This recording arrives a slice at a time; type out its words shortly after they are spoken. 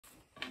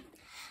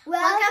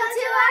Welcome to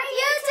our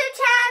YouTube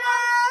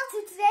channel!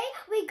 So today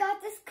we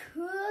got this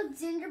cool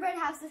gingerbread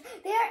houses.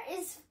 There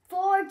is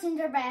 4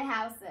 gingerbread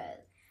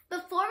houses.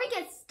 Before we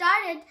get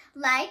started,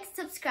 like,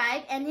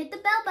 subscribe, and hit the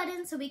bell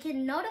button so we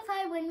can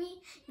notify when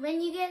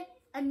you get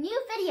a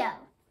new video.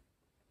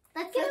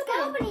 Let's get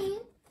opening.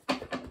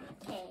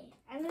 Okay,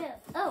 I'm gonna.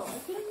 Oh, I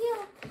think you.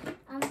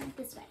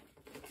 This way.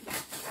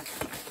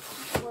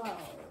 Whoa.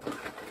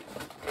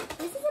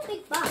 This is a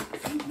big box.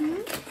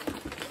 Okay.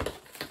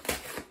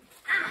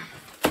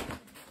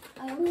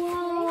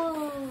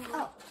 Whoa.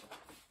 Oh.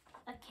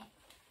 Okay.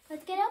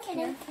 Let's get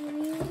opening.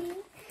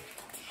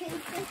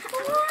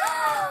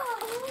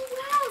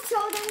 Wow,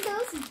 show them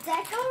those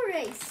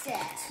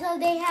decorations. So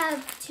they have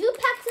 2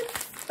 packs of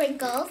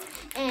sprinkles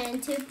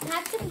and 2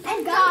 packs of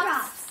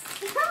gumdrops.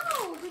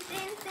 No, we did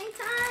at the same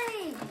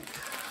time.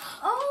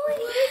 Oh, and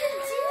here's the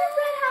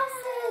gingerbread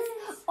houses.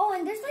 Oh,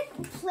 and there's like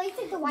plates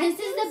like the white.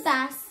 This is the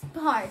best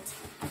part.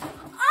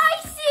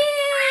 I see.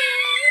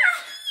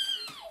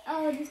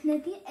 Oh, there's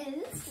nothing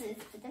else.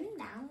 Let's put them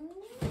down.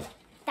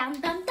 Down,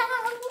 down,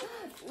 down.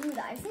 Ooh,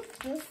 the icing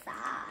feels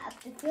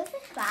soft. It feels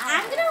like fast.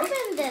 I'm gonna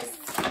open this.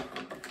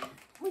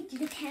 Wait,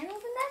 you can't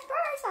open that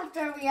first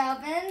after we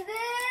open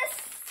this.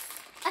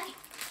 Okay.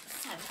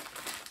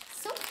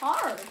 So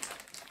hard.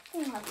 Can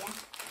you help you?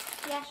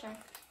 Yeah, sure.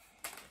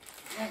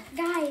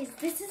 Guys,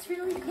 this is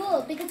really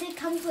cool because it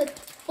comes with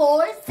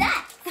 4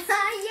 sets.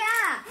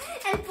 Yeah,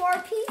 and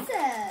 4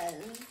 pieces.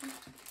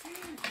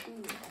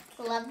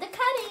 Ooh. Love the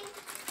cutting.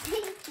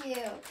 Thank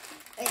you.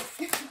 Wait.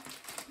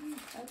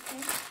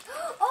 Okay.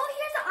 Oh,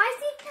 here's the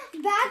icing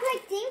bag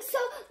like thing. So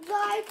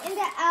like in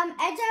the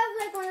edge of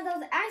like one of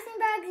those icing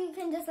bags, you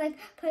can just like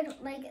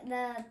put like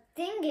the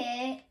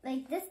thingy,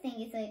 like this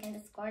thingy, so you can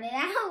just squirt it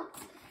out.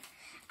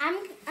 I'm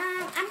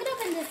gonna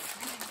open this.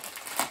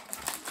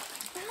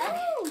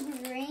 Oh,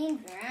 green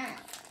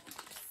grass.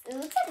 It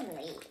looks like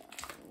leaves.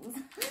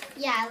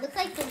 Yeah, it looks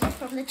like the leaf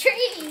from the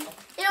tree.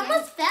 It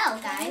almost fell,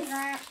 guys.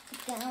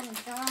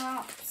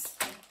 Gumdrops.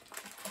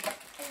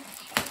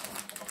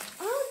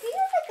 Oh, these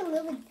are like a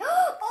little bit.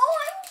 Oh,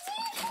 I'm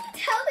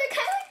tell they're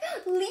kind of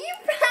like leaf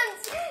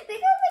brands. They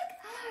got like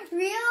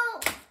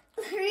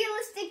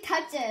realistic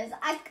touches.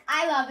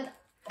 I love it.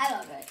 I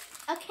love it.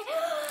 Okay,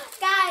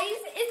 guys,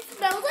 it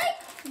smells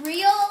like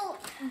real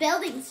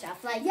building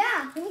stuff. Like,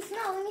 yeah, let me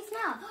smell. Let me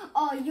smell.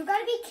 Oh, you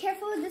gotta be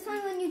careful with this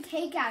one when you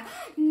take out.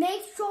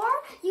 Make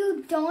sure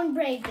you don't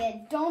break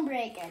it. Don't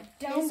break it.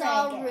 Don't break it. It's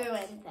all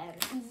ruined then.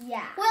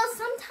 Yeah. Well,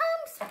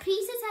 sometimes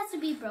pieces has to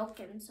be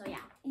broken. So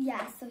yeah.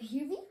 Yeah. So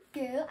here we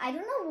go. I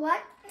don't know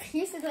what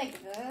pieces like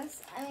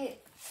this. I mean,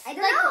 I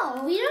don't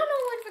know. We don't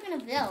know what we're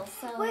gonna build.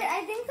 So wait,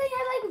 I think they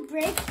had like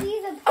break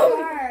these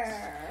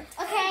apart.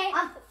 Okay.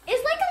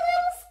 It's like a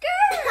little skirt.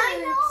 I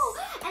know.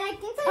 And I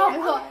think they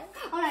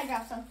I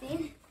dropped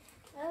something.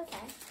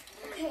 Okay.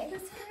 Okay.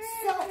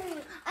 So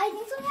I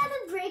think so we had to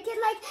break it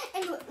like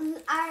in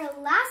our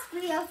last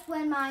video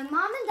when my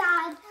mom and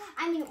dad,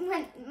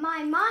 when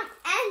my mom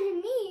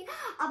and me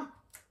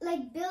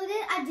like built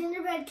a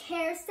gingerbread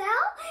carousel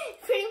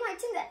pretty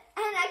much and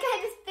I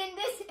kind of spinned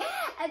it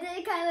and then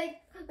it kind of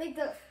like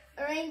the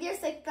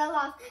reindeers like fell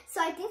off.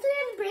 So I think we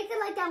had to break it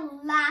like that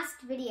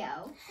last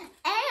video.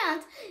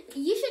 And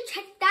you should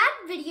check that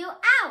video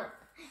out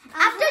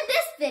after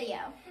this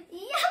video. Yep,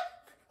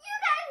 you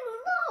guys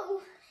will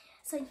know.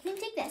 So you can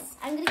take this.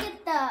 I'm gonna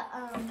get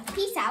the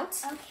piece out.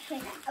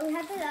 Okay, we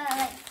have to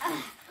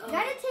we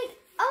gotta take.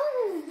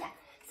 Oh yeah.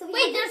 So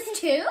wait, there's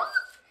 2.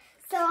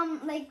 So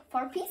like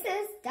 4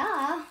 pieces.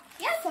 Duh.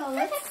 Yeah. So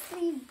let's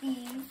leave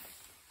these.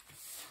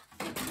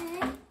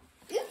 Okay.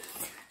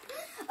 Oops.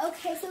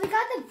 Okay, so we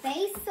got the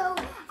base. So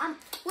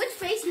which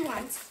base you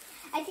want?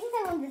 I think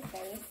I want this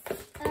base.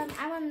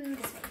 I want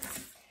this base.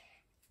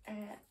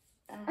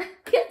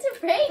 You have to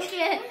break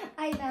it.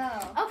 I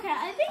know. Okay,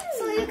 I think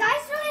so. You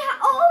guys really have.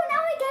 Oh,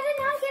 now I get it.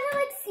 Now I get to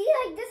like see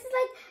like this is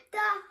like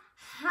the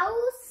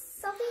house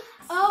something.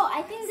 Oh,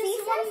 I think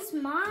this one's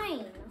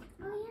mine.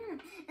 Oh yeah.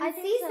 And I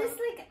think so. This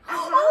like a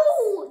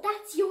oh,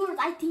 that's yours.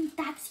 I think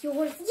that's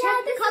yours. Yeah,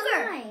 check this the cover.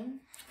 is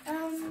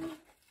mine.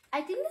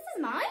 I think this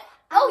is mine.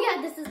 Oh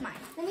yeah, this is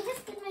mine. Let me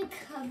just get my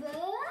cover.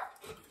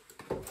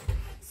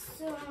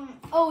 So.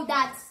 Oh,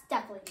 that's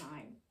definitely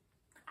mine.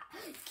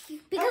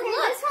 Because okay,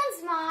 look, this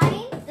one's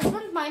mine. This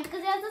one's mine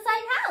because it has a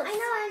side house. I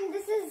know, and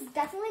this is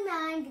definitely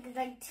mine because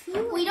like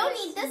 2. We don't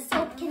need this,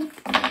 so can you?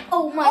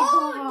 Oh my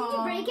god! God! Did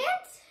you break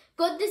it?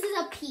 Good. This is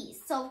a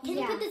piece. So can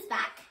you put this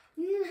back?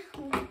 No.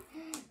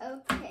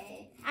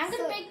 Okay. I'm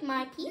gonna make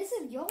my piece. This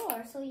is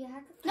yours, so you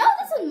have to. No,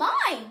 this is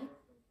mine.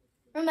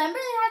 Remember,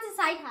 it has a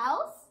side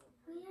house.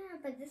 Oh yeah,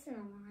 but this is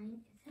not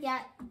mine. Yeah,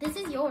 this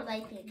is yours,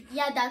 I think.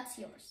 Yeah, that's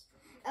yours.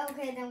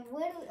 Okay, then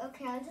what?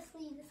 Okay, I'll just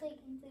leave this like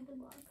inside the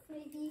box,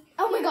 maybe.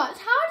 Oh my gosh,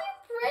 how do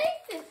you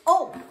break this?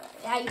 Oh,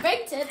 yeah, you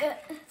breaked it.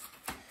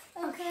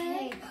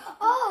 Okay.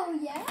 Oh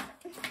yeah.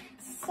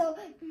 So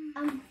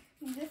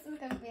this is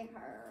gonna be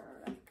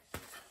her.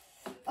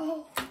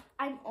 Oh,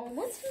 I'm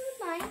almost through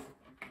with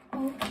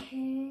mine.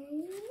 Okay.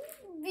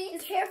 Be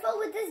careful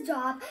with this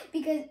job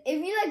because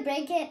if you like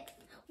break it,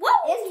 whoa,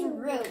 it's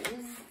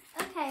rude.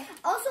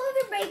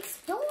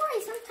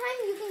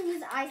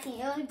 icing.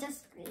 It was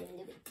just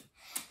really big.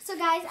 So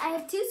guys, I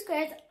have 2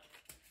 squares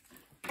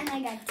And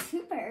I got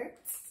 2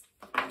 birds.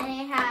 and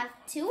I have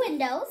 2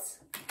 windows.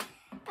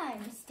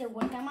 I'm still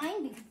working on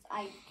mine because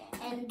I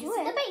can't And do this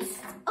it. is the base.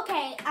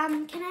 Okay,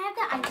 can I have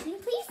the icing,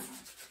 please?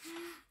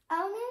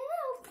 Oh,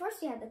 no.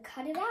 First, you have to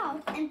cut it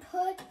out and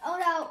put. Oh,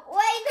 no.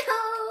 Wait,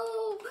 no.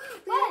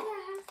 What?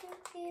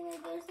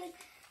 There's like.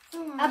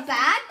 A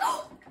bag?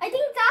 I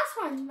think that's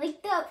one. Like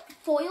the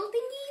foil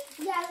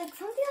thingy? Yeah, like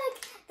something like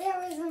there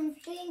was some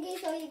thingy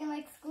so you can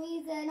like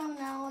squeeze it. Oh,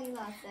 no. You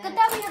lost it. Good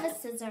that we have a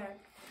scissor.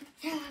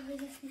 Yeah, we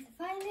just need to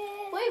find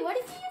it. Wait, what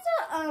if you use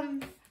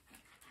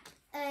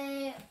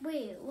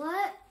wait,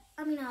 what?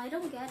 I mean, I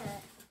don't get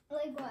it.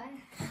 Like what?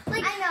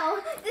 Like, I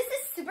know. This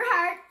is super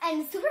hard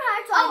and super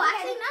hard. So oh,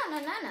 actually, no.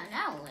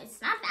 It's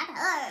not that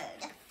hard.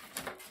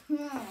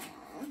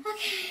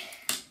 Okay,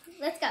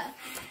 let's go.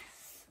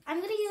 I'm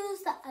gonna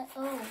use the,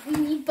 oh, we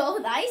need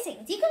both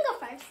icings. You can go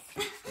first.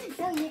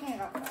 No, you can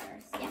go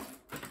first. Yeah.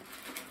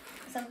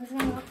 So who's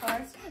gonna go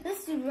first?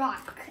 Let's do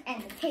rock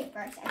and the paper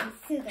and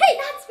scissors. Hey,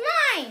 that's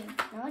mine!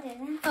 No, it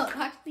isn't. Oh,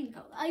 rock,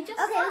 paper. I just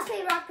Okay, saw. let's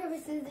play rock, paper,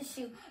 scissors,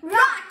 shoe.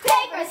 Rock,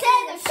 paper,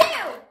 scissors,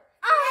 shoe!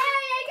 Oh,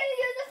 hey, I gotta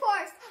use it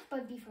first.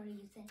 But before you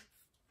use it,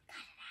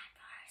 cut it out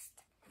first.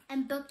 And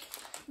book.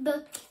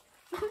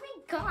 Oh my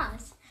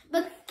gosh.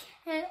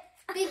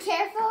 Be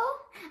careful.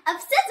 Of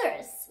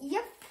scissors.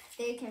 Yep.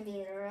 They can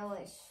be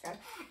really sharp.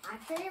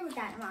 Actually, with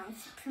that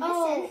mom's permission.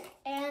 Oh,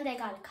 and I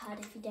got a cut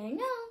if you didn't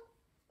know.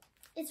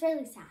 It's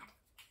really sad.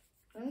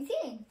 Let me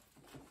see.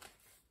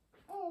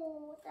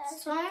 Oh,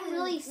 that's So I'm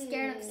really cute.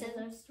 scared of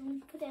scissors.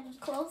 Don't put them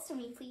close to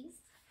me, please.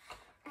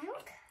 I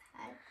don't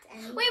cut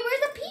any. Wait,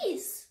 where's the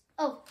piece?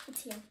 Oh,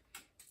 it's here.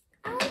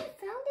 I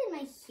found it,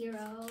 my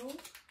hero.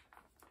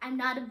 I'm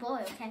not a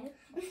boy, okay?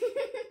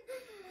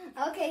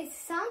 Okay,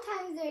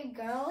 sometimes they're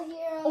girl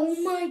heroes. Oh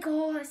my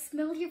gosh,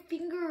 smell your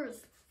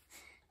fingers.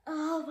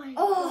 Oh my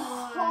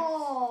gosh.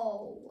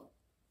 Oh.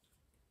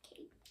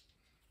 Okay.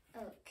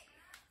 Okay.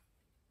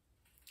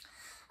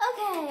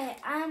 Okay,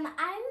 I'm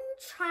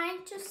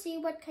trying to see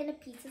what kind of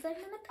pieces I'm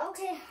gonna put.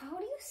 Okay, how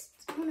do you?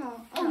 Oh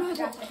no! Oh, no, I no.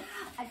 dropped it.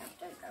 I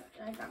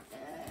dropped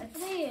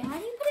it. Wait, how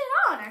do you put it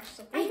on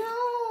actually? I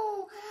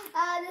know.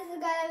 This is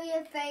gonna be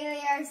a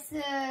failure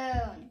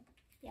soon.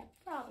 Yeah,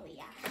 probably,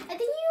 yeah. I think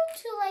you have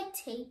to like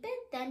tape it,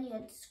 then you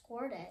have to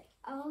squirt it.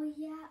 Oh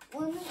yeah.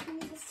 Well, let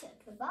me just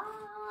check the box.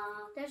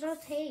 There's no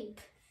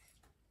tape.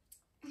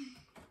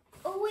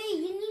 Oh wait,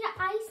 you need an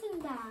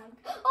icing bag.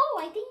 Oh,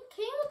 I think it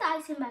came with the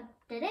icing bag.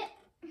 Did it?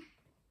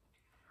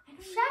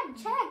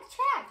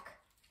 Check.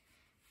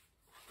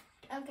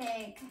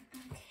 Okay.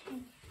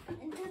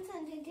 And this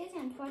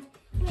one.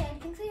 Wait, I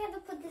think so. You have to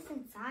put this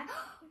inside.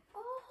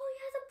 Oh,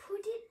 you have to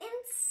put it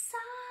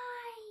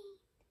inside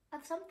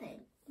Of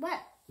something.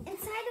 What?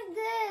 inside of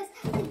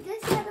this. Like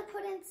this, you have to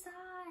put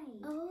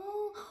inside.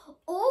 Oh,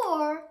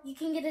 or you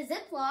can get a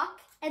Ziploc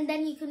and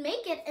then you can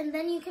make it, and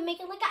then you can make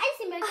it like an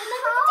icing bag, and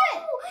then that's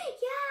it. Oh,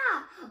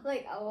 yeah.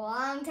 Like a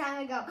long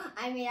time ago,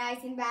 I made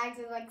icing bags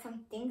with like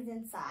some things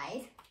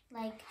inside.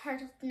 Like her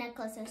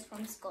necklaces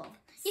from school.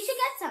 You should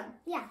get some.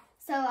 Yeah.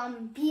 So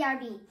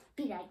BRB.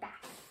 Be right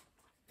back.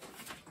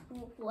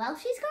 Well,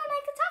 she's gone.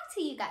 I can talk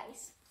to you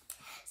guys.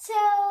 So,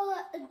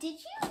 did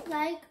you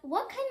like,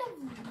 what kind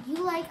of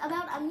you like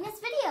about Amina's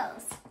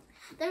videos?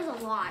 There's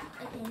a lot,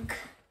 I think.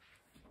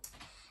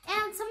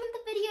 And some of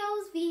the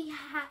videos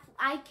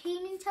I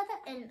came into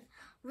and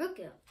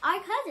Ruku, our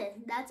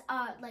cousin, that's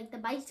like the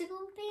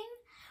bicycle thing,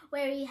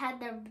 where he had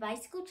the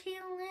bicycle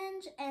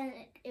challenge, and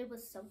it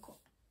was so cool.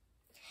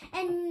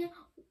 And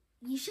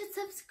you should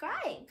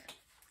subscribe.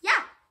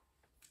 Yeah.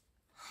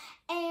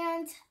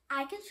 And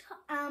I can,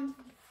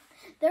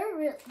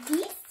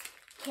 these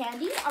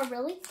candies are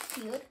really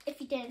cute,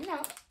 if you didn't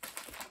know.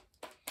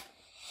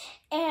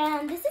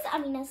 And this is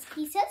Amina's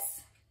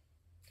pieces,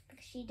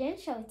 because she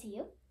didn't show it to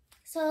you.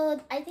 So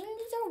I think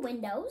these are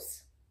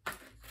windows.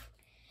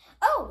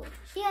 Oh,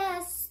 she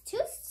has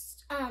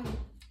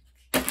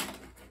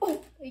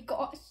oh my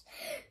gosh,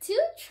 2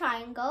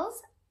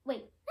 triangles.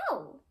 Wait,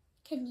 no.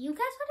 Can you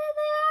guess what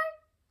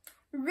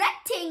they are?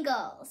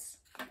 Rectangles.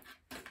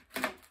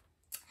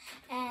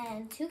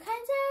 And 2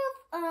 kinds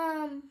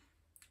of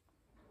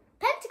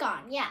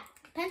pentagon. Yeah,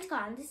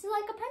 pentagon. This is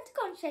like a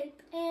pentagon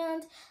shape,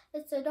 and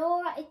it's a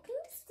door. I think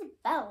this is the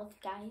bell,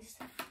 guys.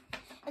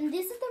 And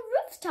this is the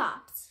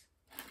rooftops.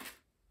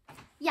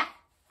 Yeah.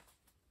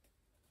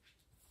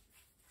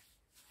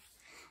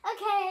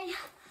 Okay.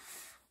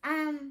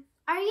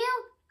 Are you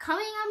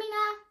coming,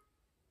 Amina?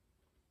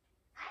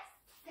 I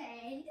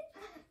said,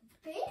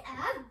 be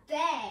a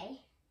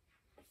bay.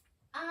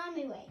 On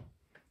my way.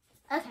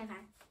 Okay,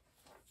 fine.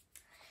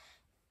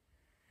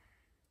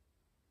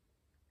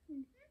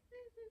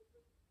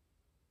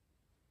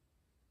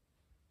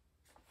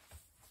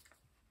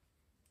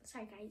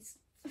 Sorry, guys.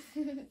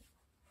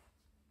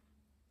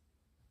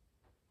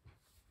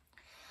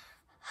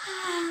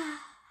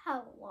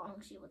 How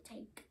long she will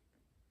take.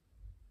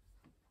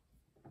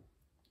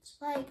 It's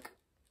like,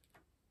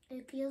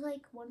 it feels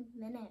like 1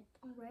 minute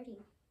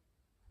already.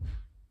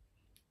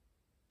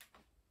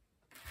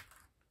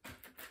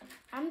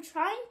 I'm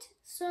trying to,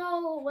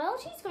 so while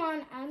she's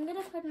gone, I'm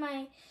gonna put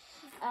my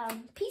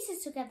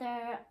pieces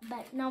together,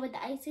 but not with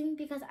the icing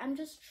because I'm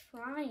just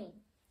trying.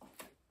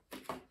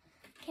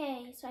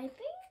 Okay, so I think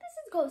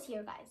this goes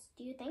here, guys.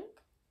 Do you think?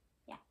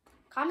 Yeah.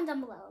 Comment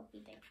down below if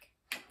you think.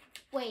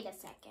 Wait a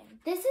second.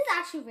 This is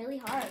actually really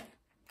hard.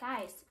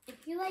 Guys,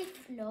 if you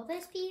know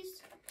this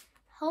piece,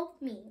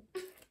 help me.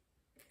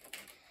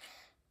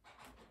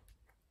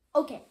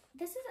 Okay,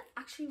 this is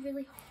actually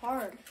really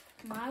hard.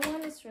 My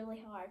one is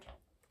really hard.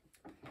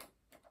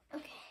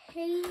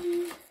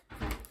 Okay.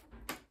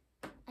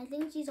 I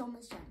think she's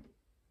almost done.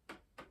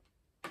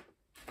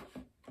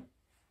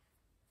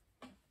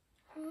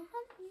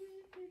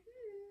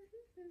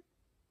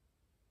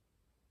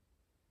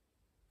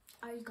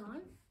 Are you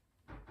gone?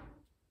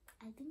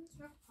 I think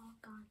you're all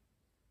gone.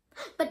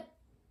 But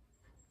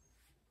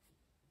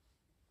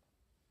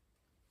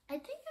I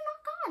think you're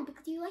not gone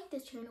because you like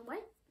this channel,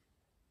 right?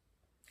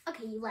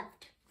 Okay, you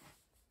left.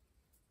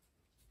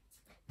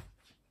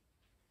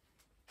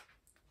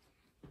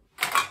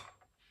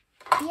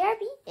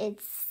 BRB,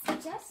 it's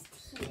Just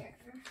here.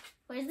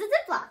 where's the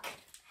Ziploc?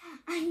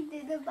 I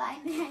didn't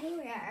find it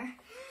anywhere.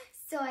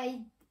 So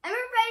I'm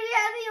afraid we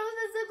have to use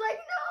the Ziploc.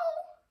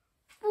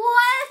 No.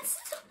 What?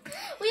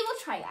 We will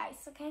try, guys,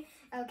 okay?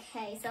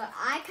 Okay, so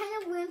I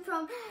kind of went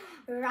from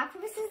rock,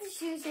 paper, scissors,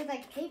 shoes to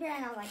like paper,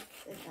 and I was like,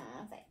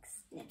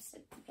 snips the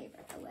paper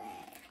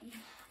away.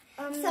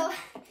 So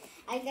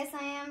I guess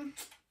I have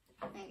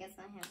to do this.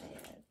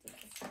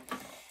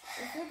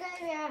 This is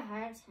gonna be a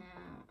hard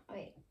time.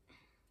 Wait.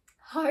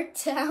 Hard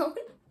town.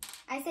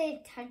 I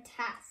say hard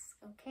task,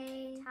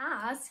 okay?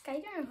 Task? I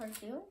don't know how to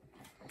do.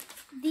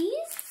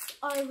 These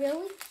are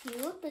really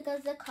cute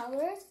because the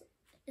colors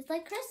is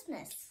like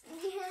Christmas.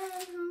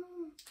 Yeah.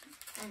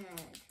 And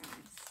then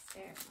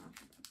transparent.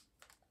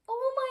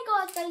 Oh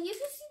my god, guys, you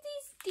should see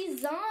these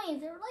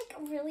designs. They're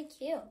like really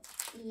cute.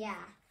 Yeah.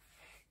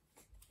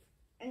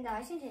 And the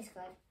icing tastes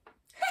good.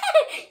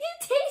 You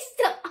taste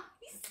the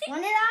icing.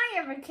 When did I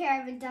ever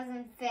care if it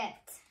doesn't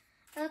fit?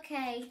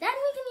 Okay, then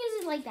we can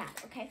use it like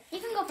that. Okay, you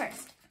can go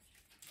first.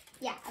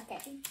 Yeah, okay,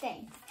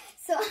 thanks.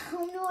 So,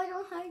 oh no, I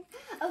don't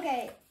have.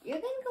 Okay, you're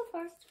gonna go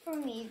first for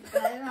me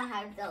because I don't know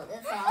how to build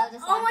this. So I'll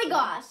just. Oh my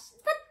gosh!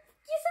 But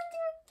you said you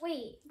were.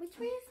 Wait, which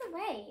way is the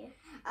way?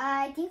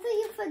 I think that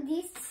you put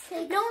these.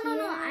 No.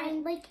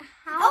 I like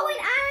how. Oh wait,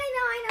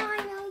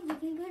 I know. You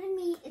can go to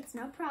me. It's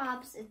no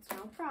props.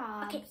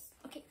 Okay.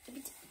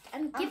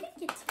 I'm giving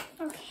it.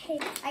 Okay,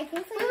 I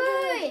think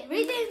that. Wait.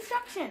 Read the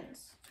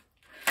instructions.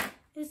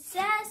 It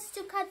says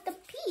to cut the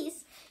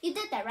piece. You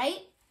did that, right?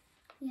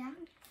 Yeah.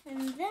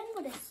 And then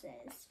what it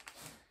says.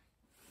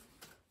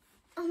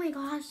 Oh my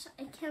gosh,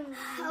 I can't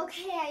read.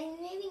 Okay, I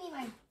maybe need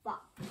my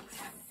box.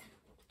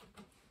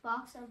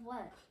 Box of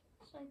what?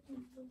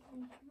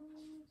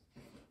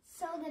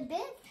 So the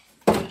bit.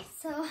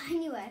 So I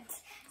knew it.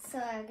 So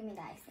give me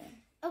the icing.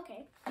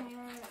 Okay.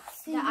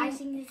 The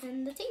icing is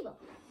in the table.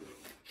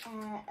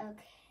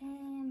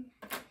 Okay.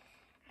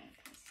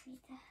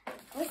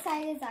 What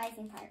side is the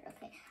icing part?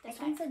 Okay. This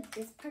I think so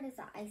this part is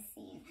the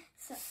icing.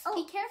 So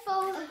Be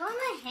careful. it's on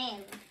my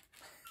hand.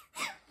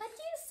 What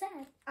do you say?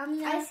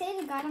 I say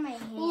it got on my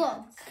hand.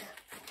 Look.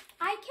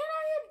 I can't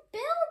even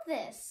build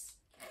this.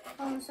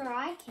 Oh, I'm sure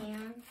I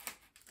can.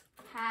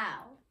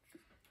 How?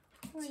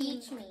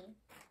 Teach me.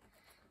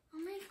 Oh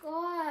my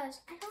gosh.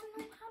 I don't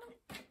know how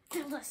to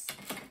do this.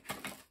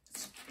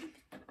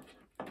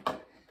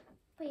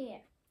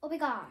 Wait. Oh my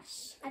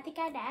gosh. I think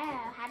I know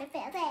how to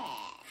build it.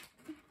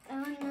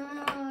 Oh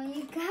no,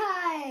 you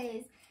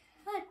guys.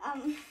 What?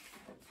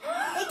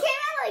 It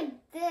came out like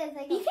this.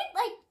 You can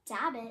like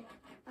dab it.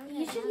 Oh,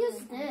 You should use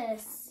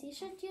this. You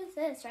should use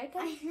this, right,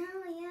 guys? I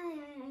know,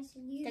 yeah, I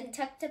should use The it.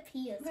 tuck to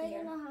pee is But I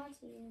here. don't know how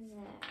to use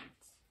it.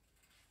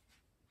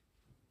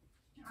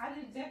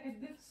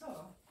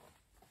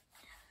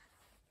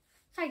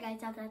 Sorry guys,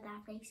 I got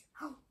that face.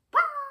 Oh,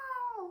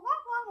 wow,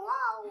 wow,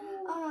 wow.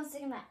 Oh no,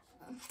 sticking that.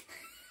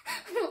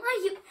 Why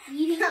are you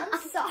eating? I'm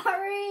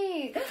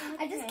sorry.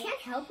 I just Okay.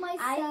 can't help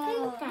myself. I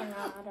think I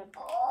know how to.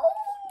 Oh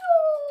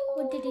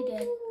no. What did you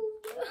do?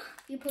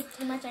 You put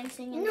too much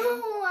icing in No,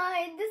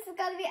 there? this has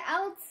got to be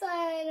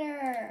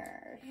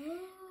outsider.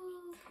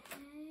 Oh,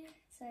 okay.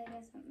 So I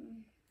guess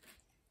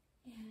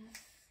Yes.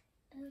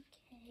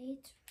 Okay,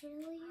 it's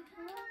really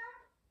hard.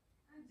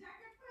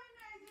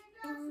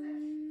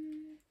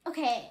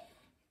 Okay,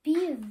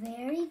 be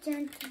very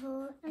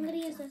gentle. I'm gonna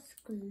use this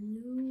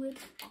glue it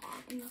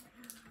on,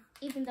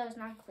 even though it's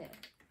not clear.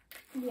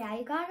 Yeah,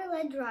 you gotta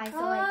let it dry. So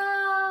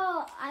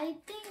Oh, I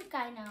think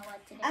I know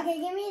what to do. okay,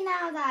 give me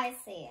now the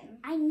icing.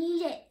 I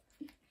need it.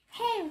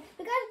 Hey,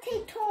 we gotta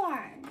take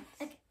turns.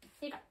 Okay,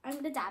 here you go. I'm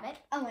gonna dab it.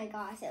 Oh my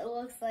gosh, it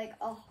looks like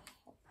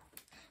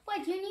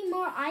Wait, you need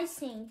more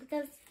icing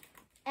because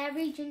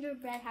every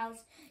gingerbread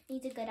house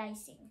needs a good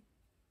icing.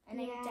 And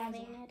then you're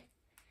dabbing it.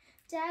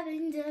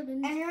 Dabbing.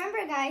 And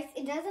remember, guys,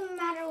 it doesn't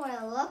matter what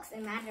it looks;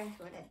 it matters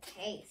what it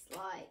tastes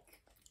like.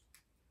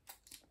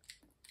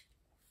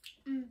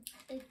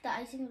 The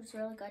icing was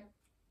really good.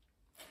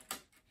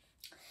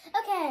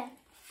 Okay.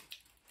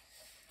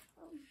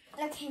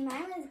 Okay,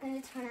 mine is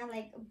gonna turn out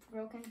like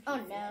broken pieces. Oh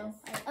no.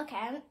 Okay,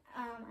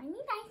 I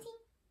need icing.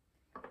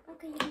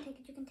 Okay, you can take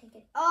it. You can take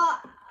it. Oh,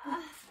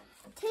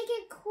 take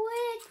it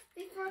quick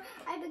before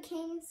I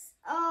became.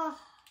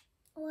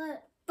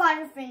 What?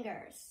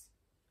 Butterfingers.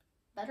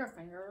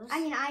 Butterfingers.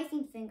 I mean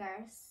icing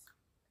fingers.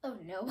 Oh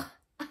no.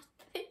 I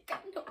think I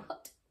know how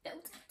to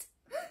build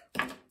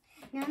it.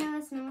 None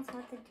of us knows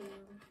how to do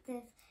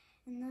this,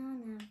 and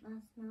none of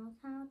us knows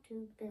how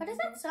to build. What is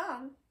that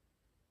song?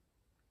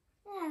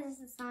 Yeah, this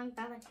is a song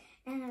about like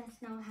none of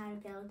us know how to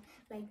build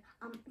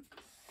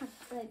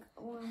like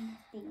one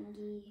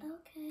thingy.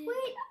 Okay.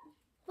 Wait,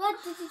 What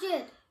did you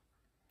do?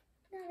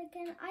 not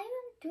again. I am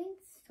doing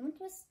so much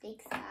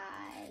mistakes,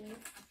 guys.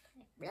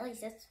 Really,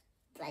 sis?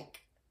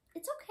 Like,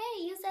 it's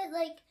okay. You said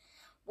like,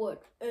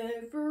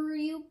 whatever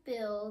you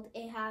build,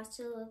 it has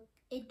to look.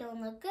 It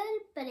don't look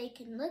good, but it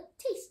can look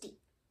tasty.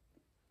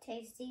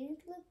 Tasty,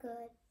 look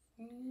good.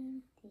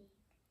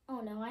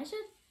 Oh no, I should.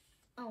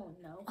 Oh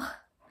no, I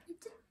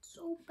did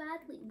so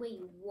badly.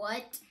 Wait,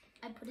 what?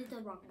 I put it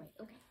the wrong way.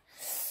 Okay.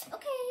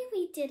 Okay,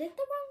 we did it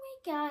the wrong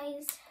way,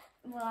 guys.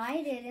 Well,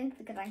 I didn't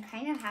because I'm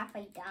kind of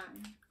halfway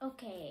done.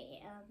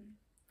 Okay,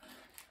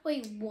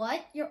 wait,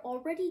 what? You're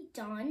already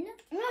done?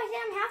 No, I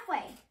said I'm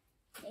halfway.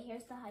 Okay,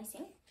 here's the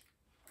icing.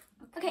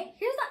 Okay,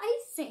 here's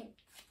the icing.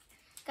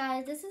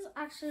 Guys, this is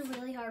actually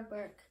really hard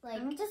work.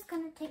 Like, I'm just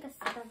gonna take a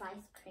sip of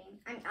ice cream.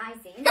 I'm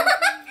icing.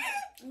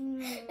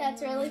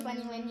 That's really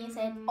funny when you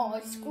said,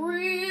 ice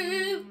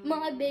cream,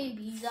 my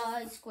baby's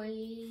ice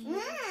cream.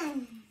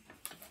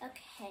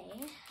 Okay,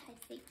 I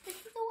think this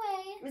is the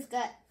way. It's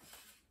good.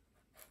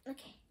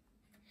 Okay.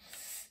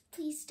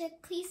 Please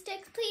stick, please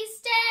stick, please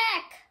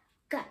stick.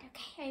 Good,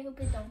 okay, I hope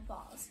it don't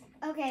fall.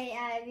 Okay,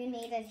 you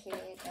made it. Here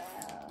you go.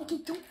 Okay,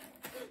 don't.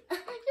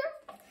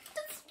 You're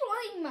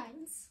destroying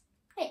mine.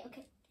 Hey,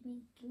 okay,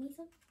 give me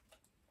some.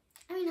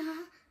 I mean, can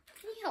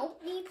you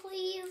help me,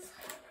 please?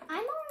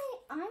 I'm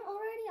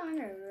already on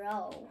a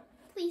roll.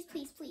 Please,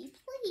 please, please,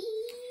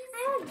 please. I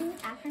will do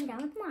it after I'm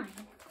done with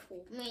mine.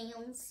 Cool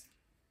meals.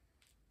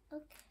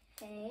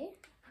 Okay.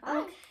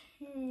 Okay.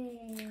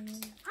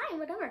 Hi,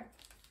 whatever.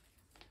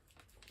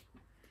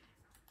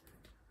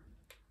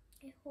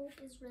 I hope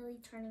it's really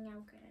turning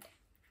out good.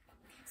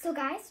 So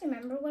guys,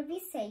 remember what we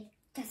say.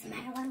 Doesn't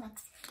matter what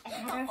looks.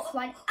 It matters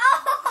what.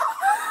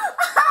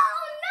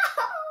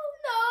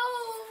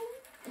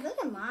 No. Look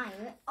at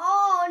mine.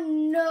 Oh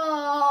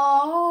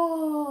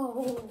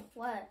no!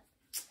 What?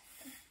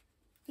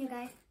 You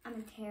guys, I'm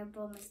a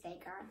terrible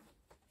mistaker.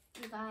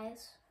 You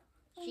guys,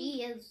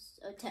 she is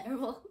a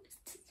terrible.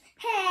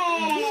 Hey,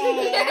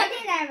 I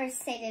didn't ever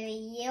say that to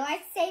you.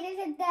 I said it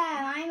to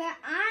them.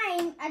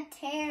 I'm a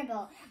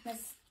terrible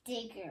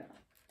mistaker.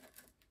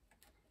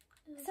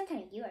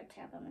 Sometimes you are a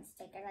terrible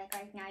mistaker. Like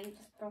right now, you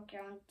just broke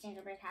your own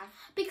gingerbread house.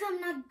 Because I'm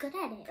not good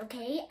at it,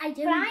 okay? I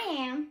didn't. But I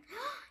am.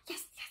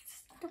 Yes,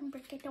 yes. Don't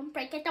break it, don't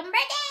break it, don't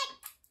break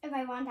it! If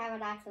I want, I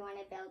would actually want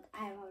to build.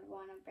 I would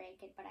want to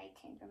break it, but I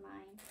changed my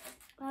mind.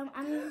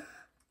 I'm...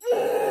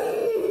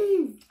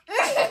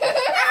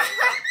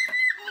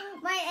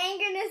 My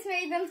angerness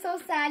made them so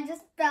sad,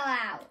 just fell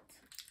out.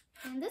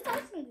 And this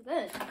icing is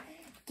good.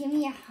 Give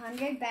me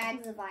 100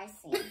 bags of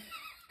icing.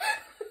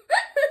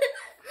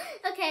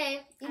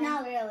 Okay. You're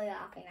not really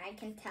laughing, I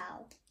can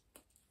tell.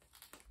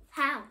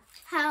 How?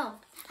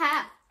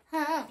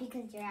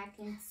 Because you're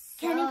acting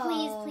so... Can you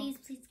please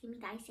give me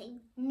the icing?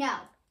 No,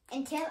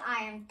 until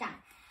I am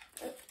done.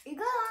 You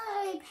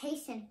gotta be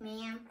patient,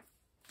 ma'am.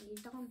 You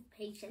don't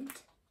patient.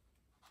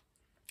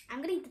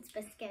 I'm gonna eat this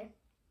biscuit.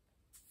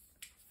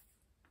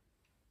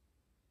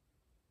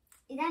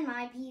 Is that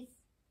my piece?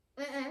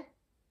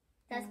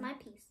 That's my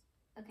piece.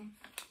 Okay.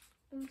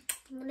 I'm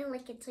gonna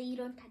lick it so you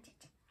don't touch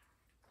it.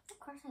 Of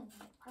course I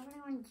will. Why would I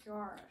want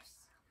yours?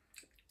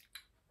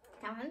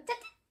 Now I'm touch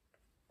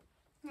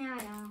it. No, I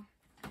don't.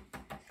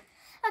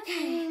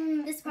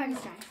 Okay, this part is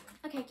done.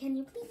 Okay, can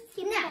you please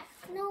give me that?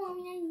 No, I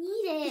mean, I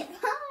need it.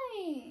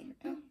 Fine.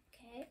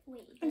 Okay,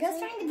 wait. I'm just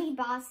trying to be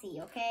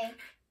bossy, okay?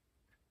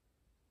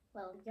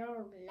 Well,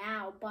 you're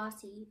now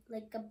bossy,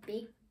 like a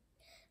big,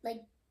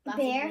 like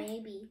bossy Bear?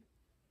 baby.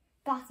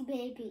 Bossy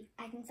baby.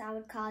 I guess I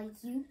would call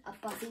you a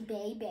bossy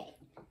baby.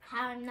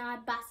 How I'm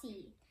not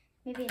bossy?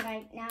 Maybe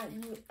right now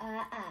you,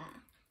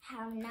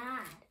 How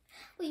not?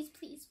 Please,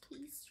 please,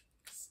 please.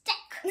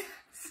 Stick.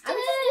 Are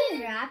we just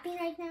doing rapping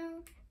right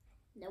now?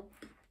 Nope.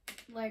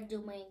 We're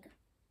doing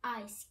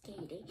ice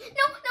skating.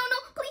 No,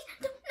 please.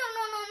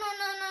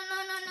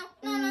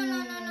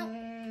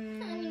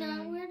 No.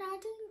 We're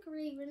not doing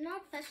great. We're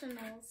not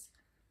professionals.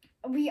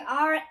 We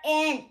are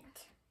in.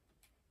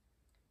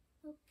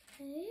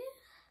 Okay.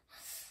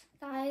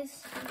 Guys,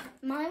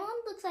 my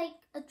mom looks like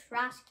a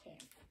trash can.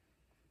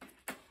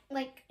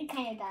 Like, it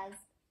kind of does.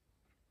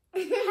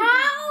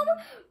 How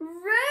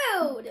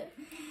rude.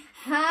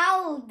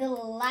 How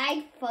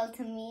delightful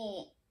to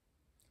me.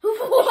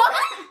 What?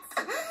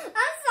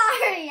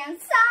 I'm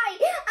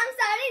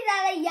sorry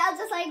that I yelled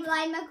just like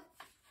my...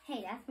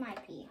 Hey, that's my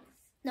piece.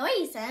 No, it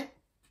isn't.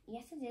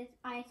 Yes, it is.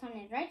 I saw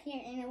it right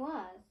here, and it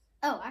was.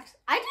 Oh, actually,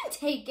 I didn't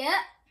take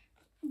it.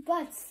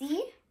 But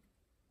see?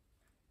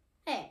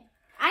 Hey,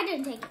 I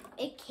didn't take it.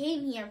 It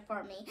came here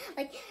for me.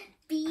 Like,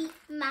 be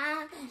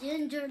my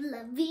ginger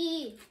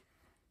lovey.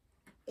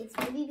 It's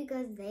maybe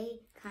because they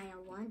kind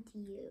of want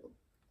you.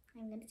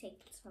 I'm going to take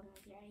some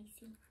of your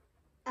icing.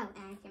 Oh,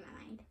 and I came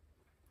my mind.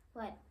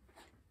 What?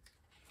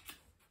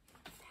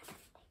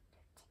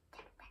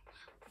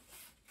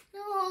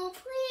 No,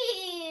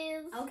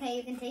 please. Okay,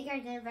 you can take our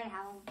gingerbread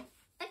home.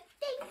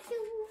 Thank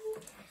you.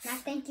 Not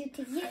thank you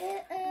to you,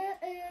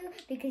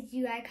 because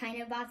you are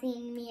kind of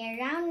bossing me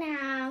around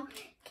now.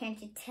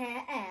 Can't you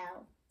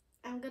tell?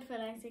 I'm going to put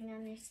icing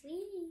on your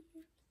sleeve.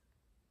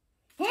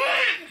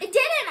 It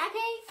didn't,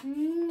 okay?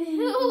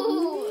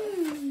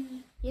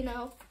 You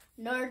know,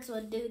 nerds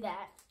would do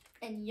that.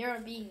 And you're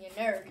being a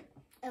nerd.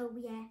 Oh,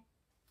 yeah.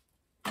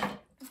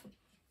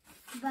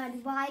 But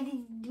why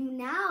did you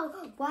now?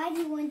 Why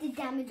do you want to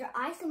damage your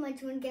eye so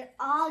much and get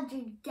all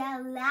your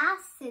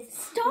glasses?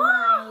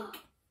 Stop!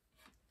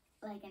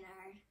 Like an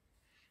nerd.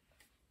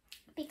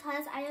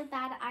 Because I have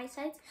bad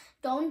eyesight.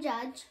 Don't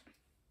judge.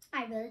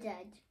 I will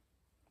judge.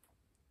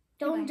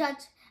 Don't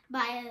judge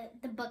by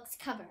the book's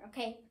cover,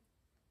 okay?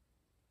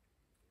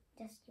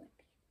 Just you.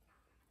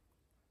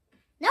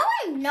 No,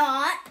 I'm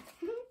not.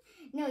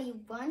 No, you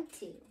want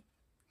to.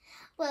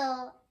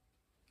 Well,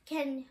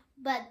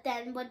 but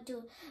then what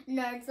do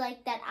nerds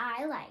like that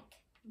I like?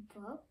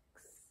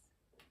 Books?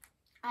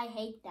 I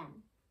hate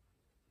them.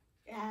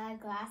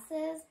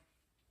 Glasses?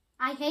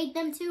 I hate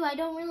them too. I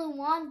don't really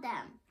want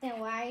them. Then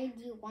why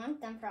do you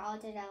want them for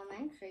Altered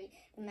Elementary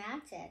to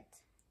match it?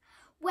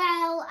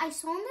 Well, I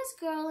saw this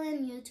girl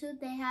on YouTube.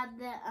 They have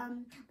the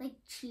like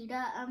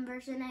cheetah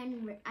version,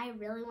 and I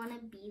really want to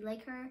be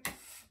like her.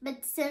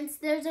 But since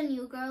there's a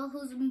new girl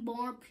who's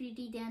more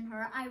pretty than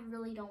her, I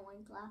really don't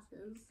want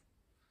glasses.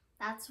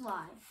 That's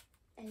why.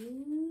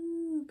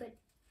 Oh, but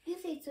you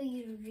say so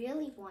you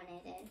really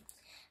wanted it.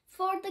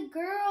 For the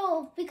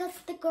girl, because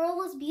the girl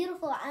was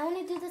beautiful. I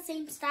want to do the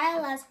same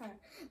style as her.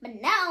 But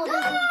now...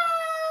 No!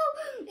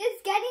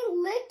 It's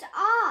getting licked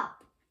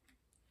up.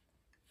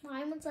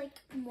 Mine was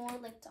like more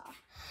licked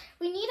off.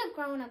 We need a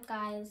grown-up,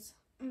 guys.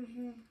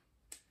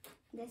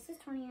 This is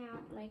turning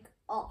out like,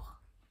 oh.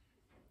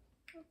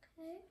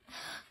 Okay.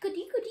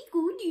 Goody, goody,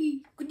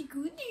 goody. Goody,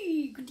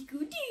 goody. Goody,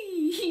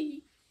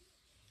 goody.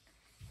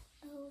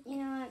 Oh, you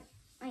know what?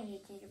 I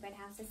hate gingerbread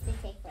houses. They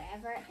take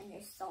forever and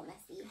they're so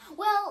messy.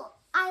 Well,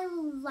 I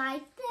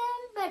like them,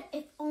 but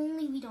if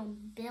only we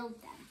don't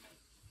build them.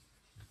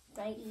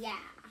 Right? Yeah.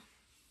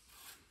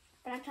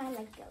 But I kind of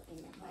like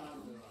building them.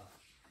 Right?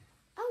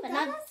 Oh, But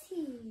Dada's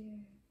here.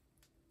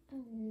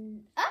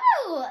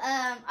 Oh,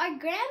 our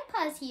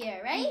grandpa's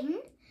here, right?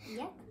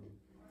 Yep.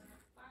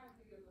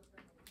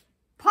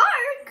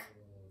 Park?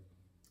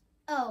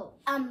 Oh,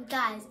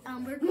 guys,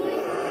 we're going.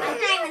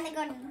 I want to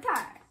go to the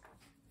park.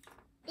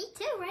 Me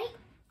too, right?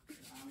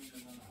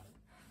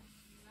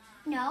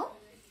 No?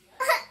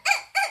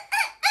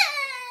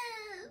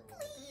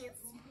 Please.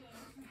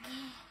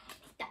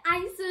 The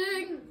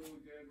icing.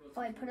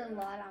 Oh, I put a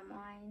lot on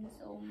mine,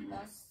 so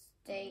must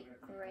stay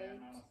great.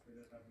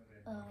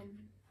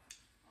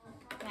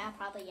 Yeah,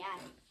 probably, yeah.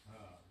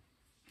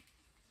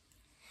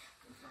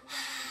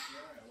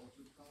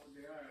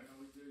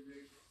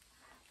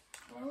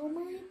 Oh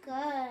my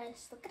gosh,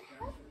 look at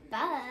her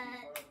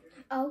butt.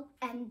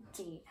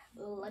 OMG,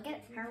 look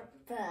at her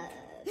butt.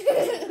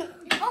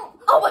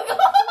 Oh my god.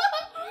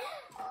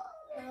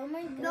 Oh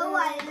my god. Do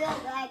I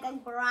look like a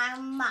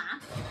grandma?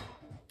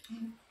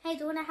 Hey, do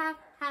you want to have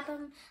half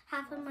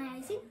of my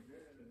icing?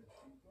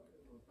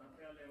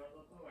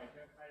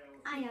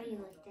 I know you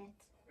licked it.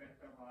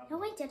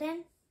 No, I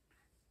didn't.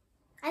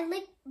 I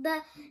licked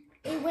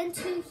it went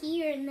to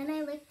here and then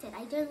I licked it.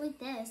 I didn't lick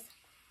this.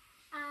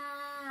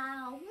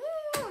 Ow.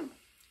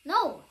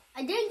 No,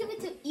 I didn't give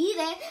it to eat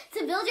it,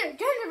 to build your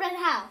gingerbread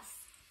house.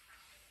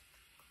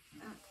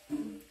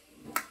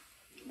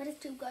 But it's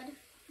too good.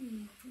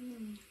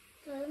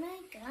 Oh my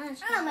gosh.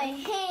 Oh, my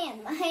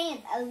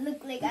hand. I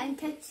look like I'm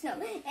touched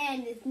snow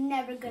and it's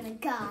never gonna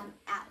come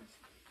out.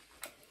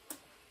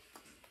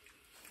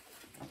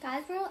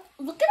 Guys,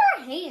 look at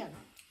our hand.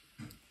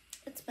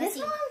 It's messy.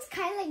 This one's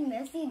kind of like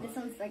messy. This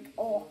one's like,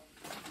 oh.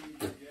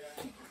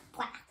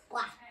 Blah,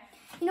 blah.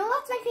 You know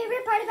what's my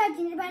favorite part about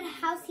gingerbread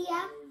house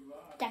here?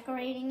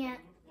 Decorating it.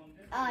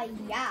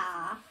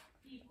 Yeah.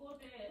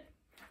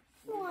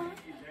 What?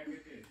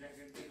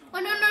 Oh,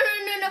 no.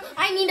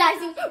 I need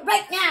icing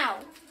right now.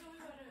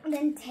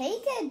 Then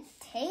take it.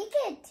 Take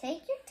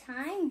your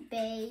time,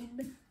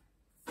 babe.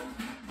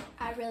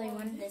 I really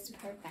wanted this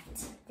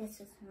perfect. This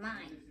is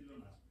mine.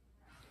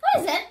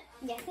 What is it?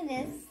 Yes, it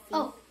is.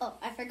 Oh,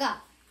 I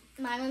forgot.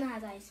 My one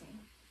has icing.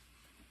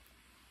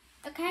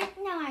 Okay.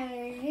 Now I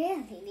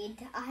really need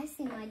to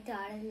icing my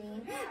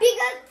darling.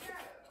 Because...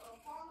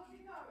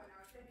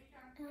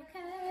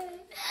 Okay.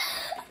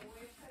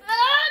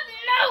 Oh,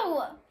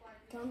 no!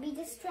 Don't be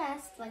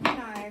distressed like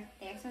Nard.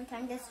 They're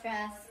sometimes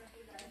distressed.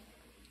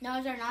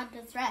 No, they're not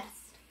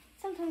distressed.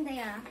 Sometimes they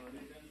are.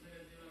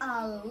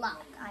 A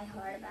lot I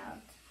heard about.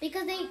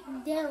 Because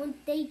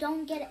they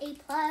don't get A+.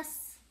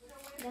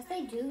 Yes,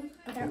 they do,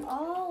 but they're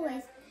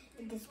always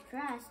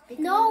distressed.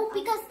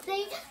 Because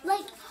they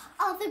like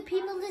other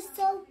people is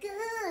so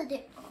good.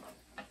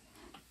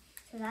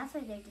 So that's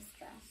why they're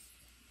distressed.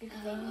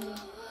 Because they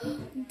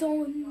need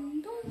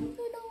Don't,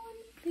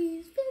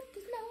 please,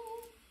 please,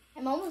 no.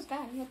 I'm almost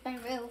done with my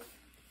roof.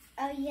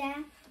 Oh yeah?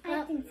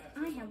 I think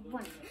I have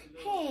one.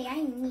 Hey,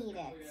 I need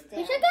it still.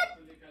 You should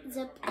get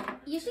zip.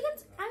 You should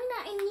get.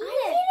 I need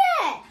it.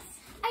 it.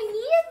 I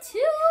need it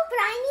too. But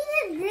I need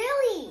it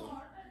really.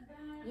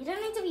 You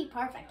don't need to be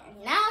perfect.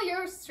 And now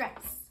you're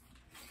stressed.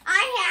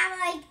 I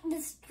have like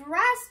the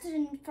stress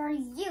for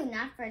you,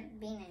 not for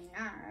being a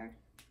nerd.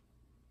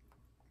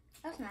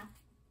 That's not.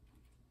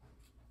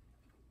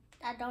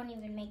 That don't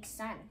even make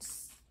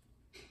sense.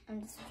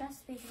 I'm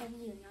stressed because of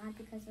you, not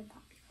because of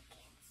popular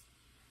kids.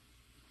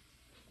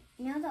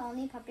 You know the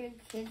only popular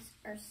kids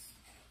are.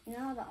 You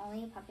know the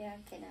only popular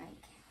kid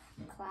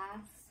in my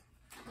class.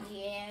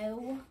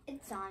 You.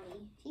 It's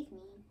Zombie. She's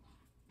mean.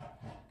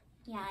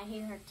 Yeah, I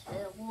hate her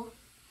too.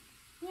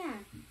 Yeah.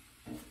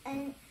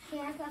 And she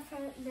has her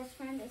best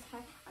friend is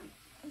her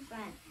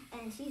friend,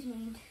 and she's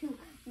mean too.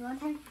 One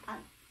time,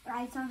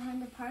 I saw her in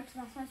the park, so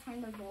that's why I was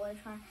trying to roller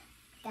her.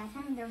 That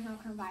time there was no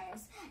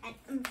coronavirus,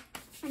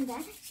 and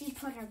then she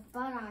put her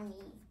butt on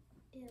me.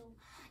 Ew.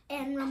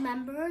 And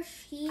remember,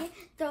 she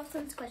threw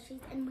some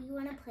squishies, and we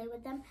want to play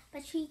with them,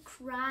 but she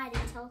cried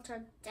and told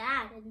her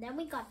dad, and then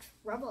we got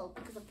trouble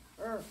because of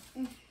her.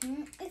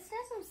 It's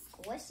just some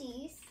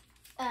squishies.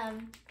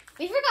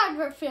 We forgot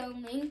we're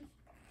filming.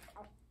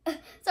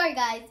 Sorry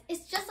guys,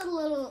 it's just a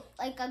little,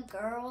 like a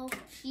girl.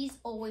 She's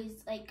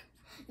always like,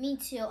 me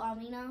too,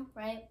 Amina,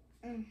 right?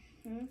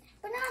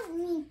 But not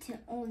me to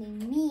only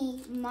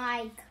me,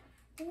 my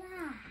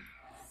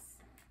class.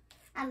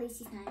 At least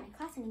she's not in my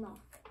class anymore.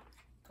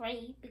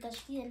 Great, because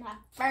she didn't have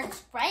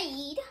first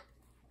grade.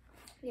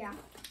 Yeah.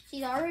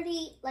 She's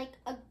already like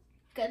a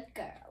good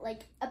girl,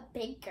 like a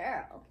big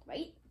girl,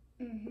 right?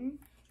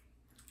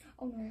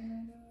 Oh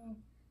no.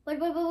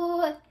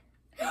 What?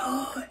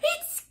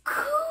 It's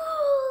cool!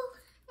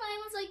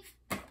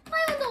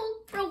 Mine was all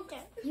broken.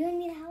 You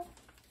need help?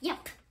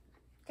 Yep.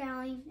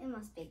 Darling, it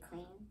must be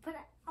clean. But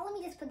let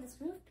me just put this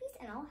roof piece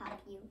and I'll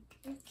help you.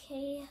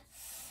 Okay.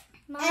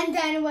 And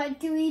then what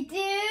do we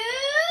do?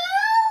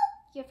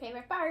 Your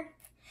favorite part.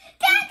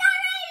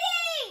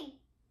 Decorating!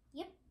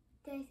 Yep.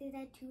 Did I say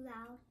that too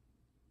loud?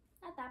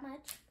 Not that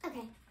much.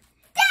 Okay.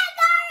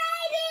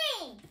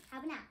 Decorating! How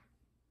about now?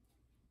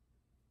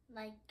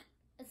 Like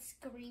a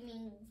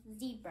screaming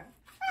zebra.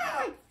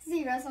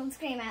 Zebras don't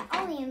scream at.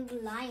 Only in the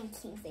Lion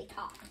King they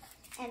talk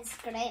and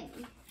scream.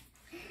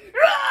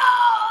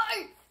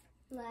 Roar!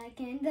 Like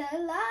in the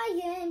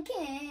Lion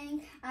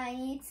King, I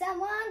need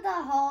someone to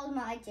hold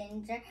my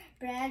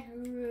gingerbread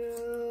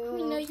roof.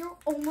 We know you're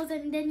almost,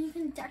 and then you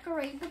can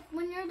decorate. But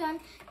when you're done,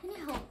 can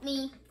you help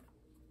me?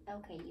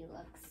 Okay, you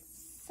look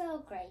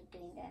so great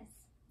doing this.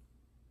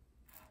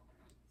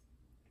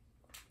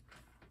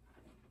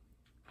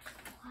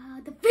 Wow,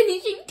 the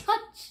finishing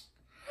touch.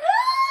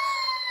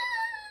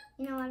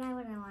 You know what? I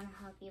wouldn't want to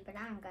help you, but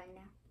I'm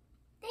gonna.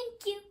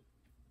 Thank you.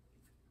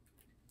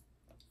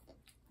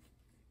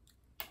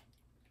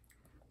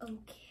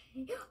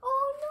 Okay.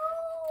 Oh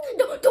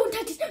no! Don't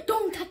touch it.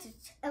 Don't touch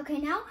it. Okay,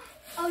 now.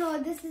 Oh no,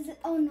 this is.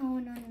 Oh no.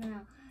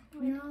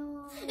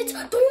 No. It's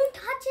don't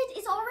touch it.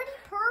 It's already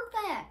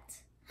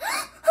perfect.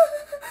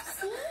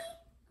 See?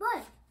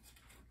 What?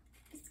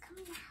 It's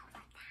coming out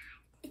like that.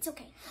 It's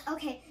okay.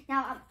 Okay,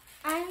 now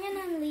I'm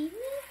gonna leave me.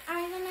 Are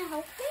you gonna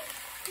help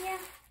me? yeah.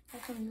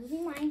 Okay, I'm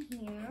moving mine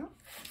here.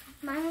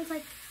 Mine was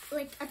like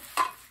a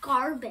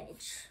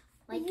garbage.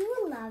 Like You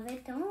will love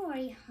it. Don't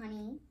worry,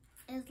 honey.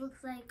 it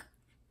looks like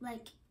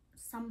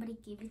somebody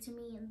gave it to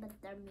me and but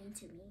they're mean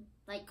to me.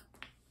 Like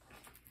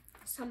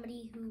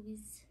somebody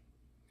who's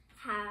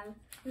have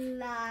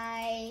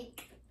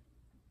Like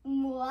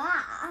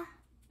moi.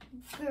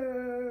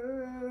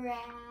 Brad.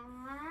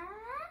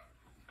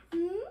 I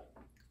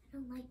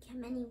don't like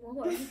him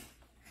anymore.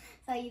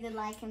 So you did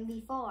like him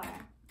before.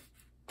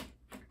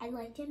 I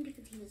liked him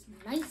because he was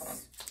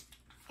nice.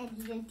 And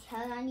he didn't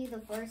tell on you the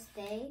first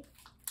day?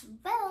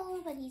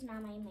 Well, but he's not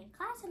in my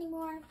class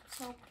anymore,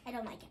 so I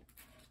don't like him.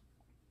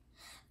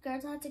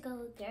 Girls have to go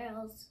with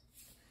girls.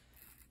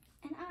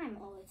 And I'm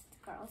always the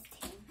girls'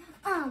 team.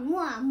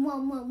 Moi, moi,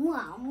 moi,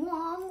 moi,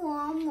 moi,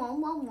 moi, moi,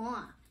 moi,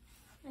 moi.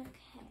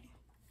 Okay.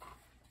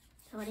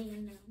 So what do you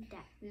know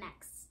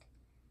next?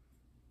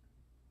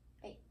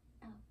 Wait.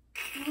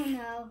 Oh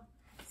no.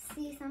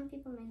 See, some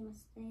people make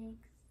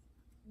mistakes.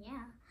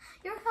 Yeah.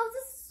 Your house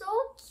is so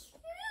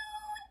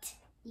cute.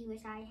 You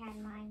wish I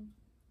had mine.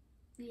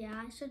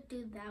 Yeah, I should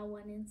do that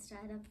one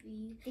instead of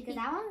the... Because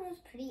that one was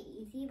pretty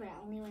easy, but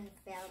only when it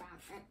fell down.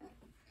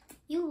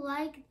 You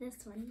like this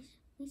one.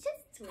 You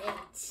should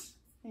switch.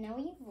 No,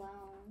 you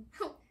won't.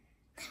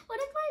 What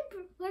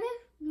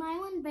if my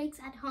one breaks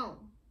at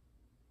home?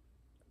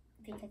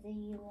 Because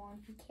you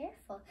won't be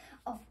careful.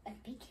 Oh,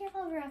 be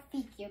careful of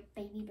Rafik, your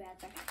baby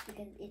brother.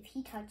 Because if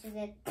he touches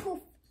it, poof,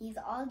 he's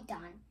all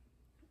done.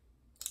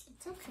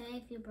 It's okay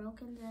if you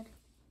broken it.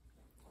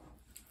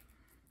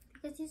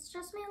 Because he's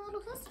just my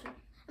little sister.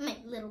 My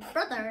little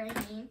brother, I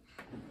mean.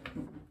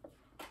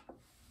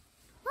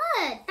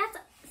 What? That's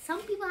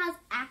some people have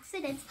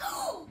accidents.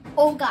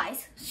 Oh,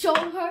 guys, show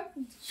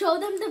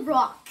them the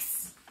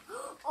rocks.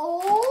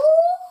 Oh,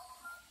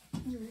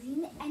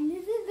 using the end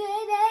of the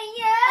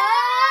video.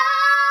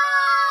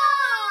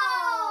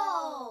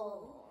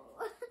 Oh!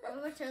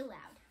 We're so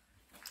loud.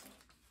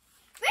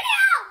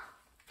 Video!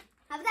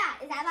 How's that?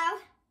 Is that loud?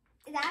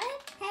 Is that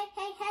it? Hey,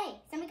 hey, hey.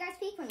 Somebody gotta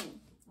speak for me.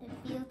 It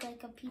feels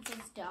like a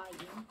pizza's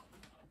dying.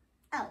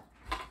 Oh.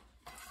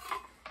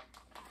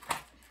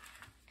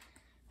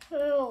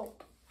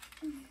 Help.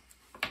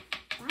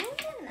 Why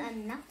isn't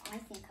enough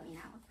icing coming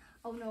out?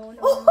 Oh no,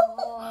 no,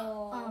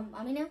 no.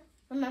 Amina,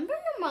 remember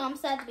your mom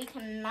said we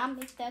cannot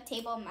make the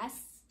table a mess?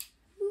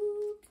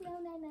 Oops, no,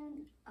 no, no.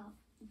 Oh,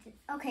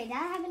 okay, that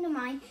happened to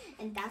mine,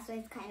 and that's why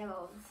it's kind of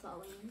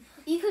overflowing.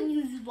 You can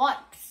use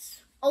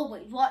wipes.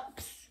 Always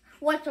wipes.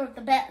 Wipes are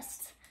the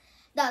best.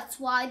 That's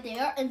why they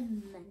are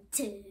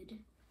invented.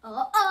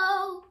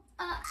 Uh-oh.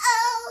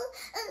 Uh-oh.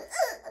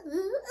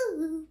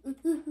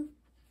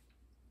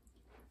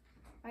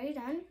 Are you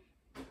done?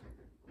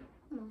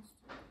 Almost.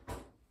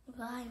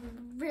 Well, I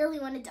really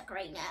want to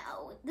decorate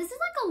now. This is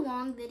like a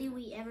long video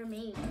we ever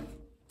made.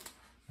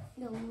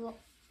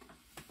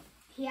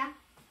 Yeah,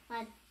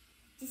 But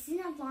this is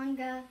not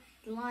the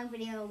long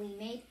video we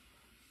made.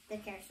 The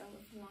carousel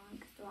was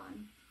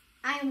long.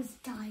 I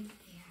almost died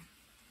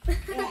there.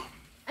 Yeah.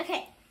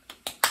 okay.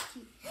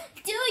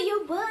 Do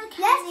your work,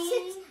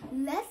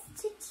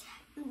 Let's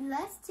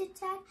chit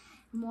chat.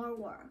 More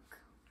work.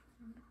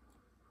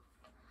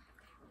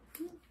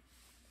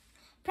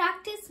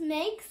 Practice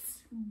makes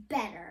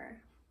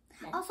Better.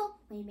 Also,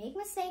 when you make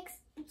mistakes,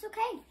 it's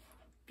okay.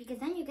 Because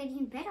then you're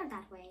getting better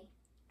that way.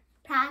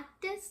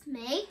 practice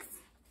makes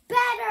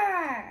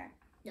Better!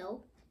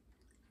 no.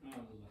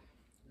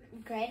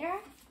 Greater?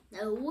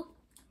 No.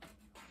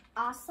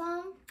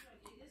 Awesome?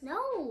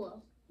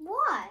 No.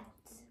 What?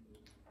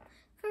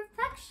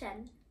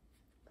 Perfection.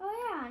 Oh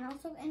yeah, and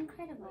also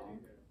incredible.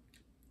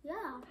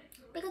 Yeah.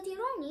 Because you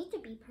don't need to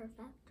be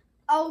perfect.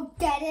 Oh,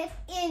 get it?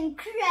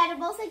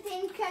 Incredibles, like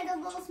the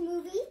Incredibles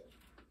movie?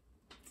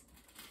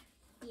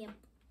 Yep.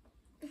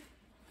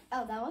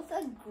 Oh, that was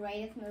the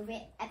greatest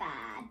movie ever,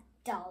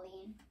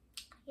 darling.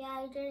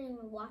 Yeah, I didn't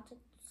even watch it.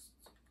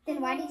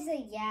 Then why did you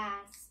say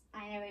yes?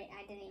 I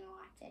didn't even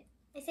watch it.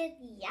 I said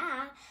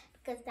yeah,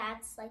 because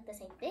that's like the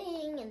same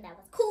thing and that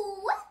was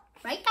cool.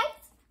 Right,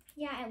 guys?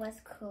 Yeah, it was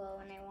cool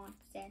when I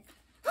watched it.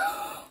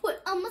 We're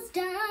almost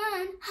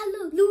done.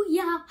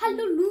 Hallelujah.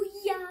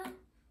 Hallelujah.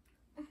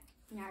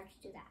 Now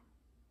just do that.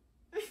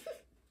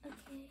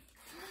 Okay.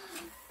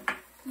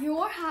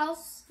 Your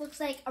house looks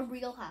like a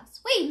real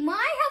house. Wait, my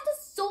house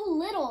is so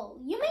little.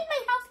 You made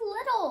my house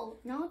little.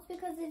 No, it's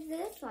because it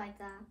is like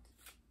that.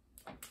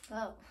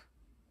 Oh.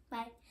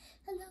 My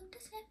hello,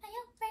 this is my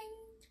old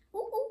friend. Ooh,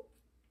 ooh.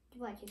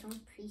 What, you don't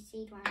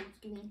appreciate what I'm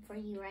doing for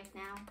you right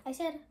now? I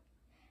said,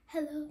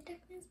 hello,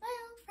 darkness, my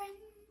old friend.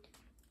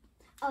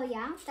 Oh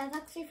yeah? That's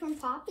actually from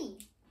Poppy.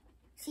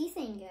 She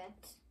sang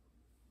it.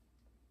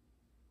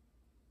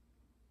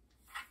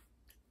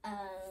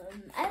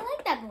 I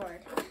like that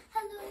word.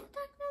 Hello,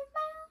 darkness,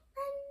 my old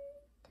friend.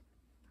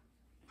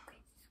 Okay,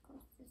 just go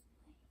this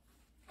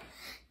way.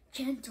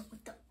 Gentle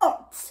with the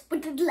arts,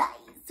 with the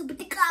lights, with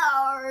the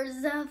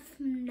cars of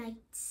night.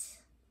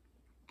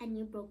 And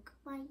you broke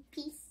my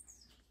piece.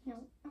 No,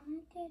 I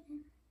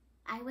didn't.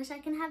 I wish I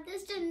can have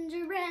this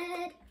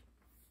gingerbread.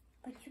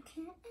 But you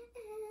can't.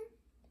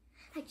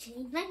 I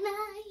changed my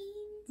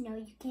mind. No,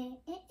 you can't.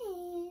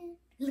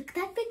 Look at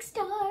that big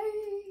star.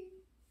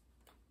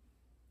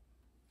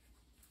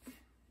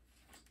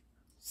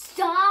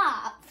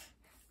 Stop.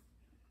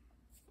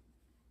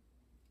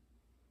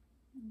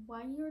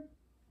 Why you're...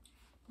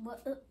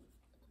 What?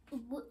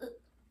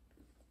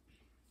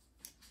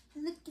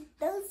 Look at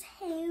those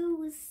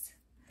hairs.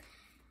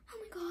 Oh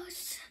my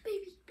gosh.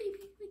 Baby,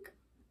 wake up.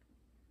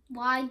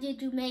 Why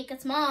did you make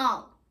it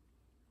small?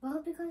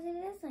 Well, because it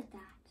is like that.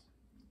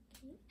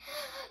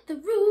 The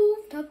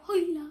rooftop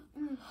hoila.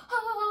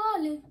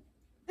 Holla.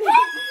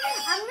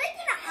 I'm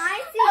licking the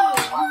icing.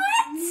 What?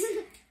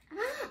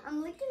 I'm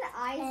licking the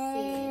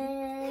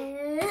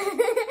icing.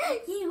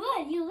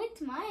 What? You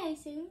licked my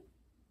icing.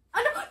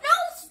 Oh no! No!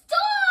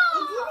 Stop!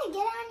 It didn't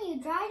get on you.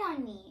 It dried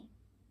on me.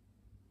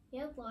 You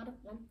have a lot of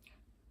them.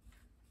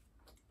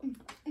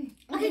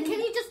 Okay, can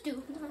you just do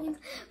it?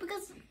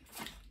 Because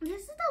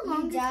this is the You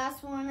longest.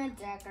 just want to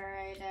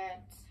decorate it.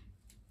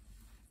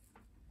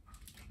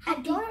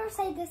 And don't ever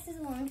say this is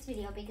the longest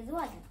video because it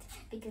wasn't.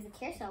 Because the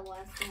carousel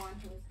was the one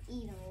who was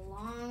even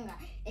longer.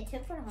 It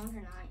took for the whole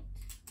night.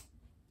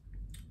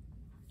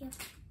 Yep, It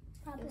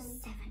probably.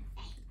 was 7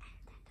 a.m.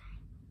 that time.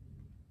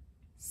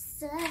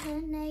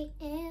 7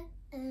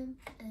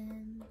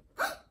 a.m.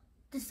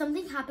 Did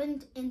something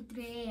happen in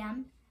 3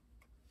 a.m.?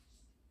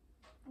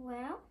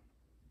 Well,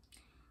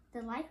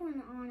 the light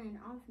went on and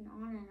off and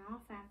on and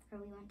off after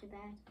we went to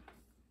bed.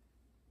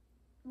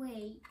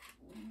 Wait,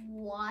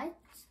 what?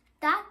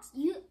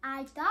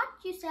 I thought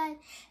you said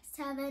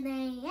 7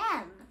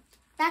 a.m.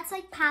 That's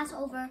like past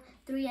over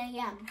 3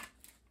 a.m.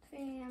 3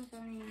 a.m., 4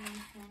 a.m.,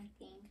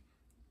 something.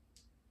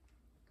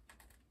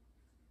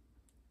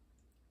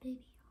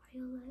 Baby, are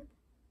you alive?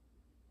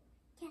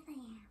 Yes, I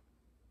am.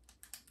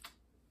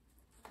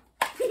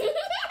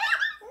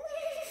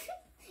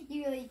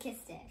 You really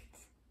kissed it.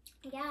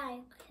 Yeah,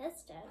 I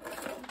kissed it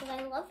because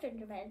I love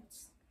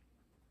gingerbreads.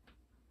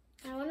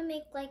 I want to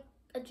make like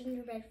a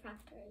gingerbread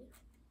factory.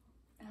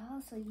 Oh,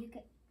 so you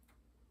could.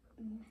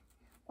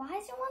 Why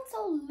is your one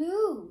so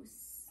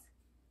loose?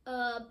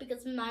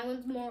 Because my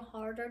one's more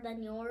harder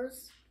than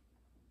yours.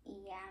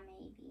 Yeah,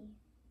 maybe.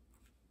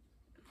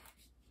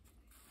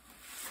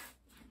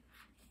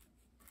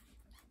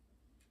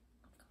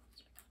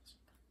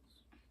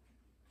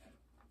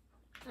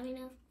 Let me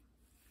know.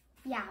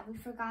 Yeah, we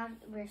forgot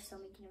we're still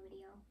making a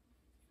video.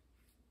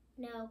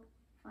 No.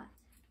 What?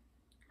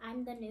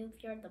 I'm the noob,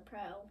 you're the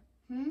pro.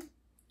 I'm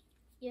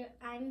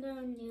the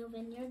noob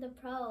and you're the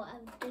pro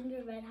of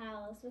Gingerbread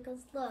House.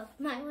 Because look,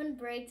 my one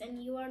breaks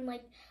and you are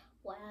like,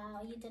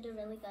 wow, you did it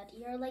really good.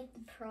 You're like the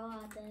pro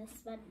at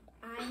this, but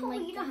I'm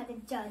like... you don't have to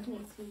judge me,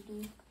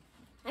 sweetie.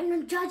 I'm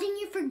not judging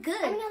you for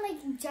good. I'm not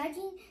like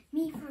judging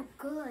me for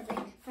good,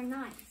 like for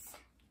nice.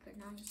 For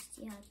nice,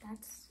 yeah,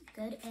 that's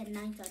good and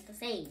nice are the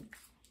same.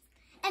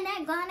 And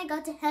I'm gonna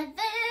go to heaven.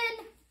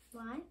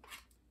 Why?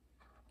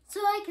 So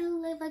I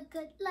can live a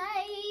good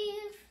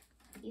life.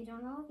 You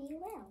don't know if you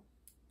will.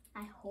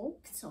 I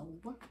hope so.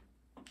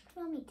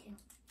 Well, me too.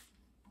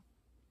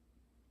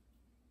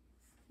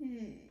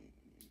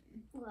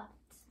 What?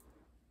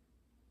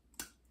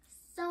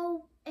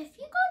 So, if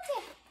you go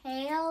to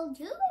hell,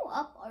 do you go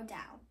up or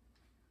down?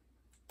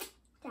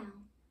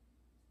 Down.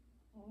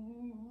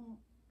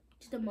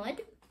 To the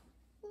mud?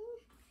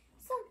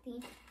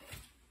 Something.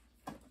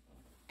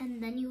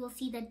 And then you will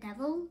see the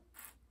devil.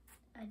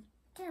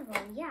 Devil,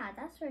 yeah,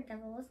 that's where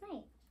devil was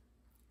made.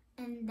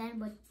 And then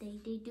what they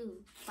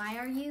do?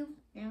 Fire you?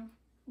 No.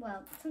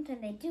 Well,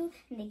 sometimes they do,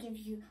 and they give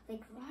you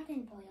like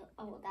rotten boil.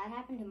 Oh, that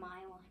happened to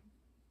my one.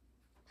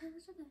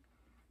 That's okay.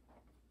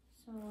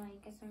 So I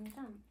guess I'm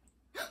done.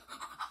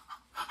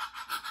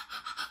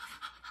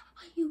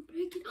 You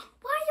break it.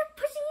 Why are you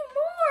pushing it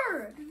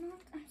more? I'm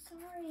not. I'm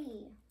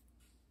sorry.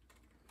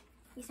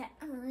 You said,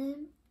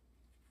 don't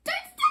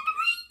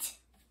decorate.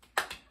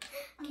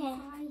 I'm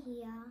sorry,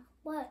 Hia.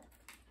 What?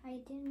 I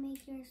didn't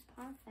make yours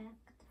perfect.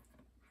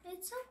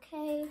 It's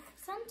okay.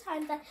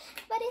 Sometimes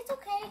but it's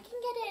okay. I can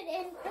get it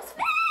in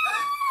Christmas.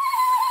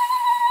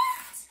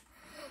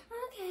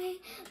 Okay,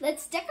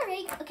 let's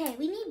decorate. Okay,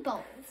 we need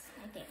bowls,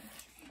 I think.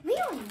 We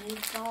don't need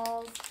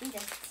balls. We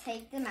just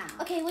take them out.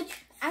 Okay,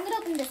 I'm gonna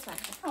open this one.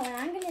 Oh, and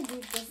I'm gonna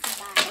do this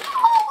side.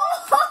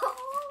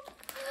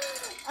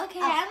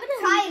 Okay, I'm gonna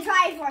try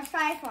it first.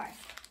 Try it first.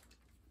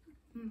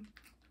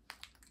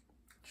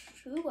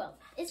 True. Well,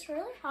 it's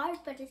really hard,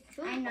 but it's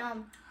true. I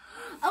know.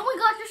 Oh my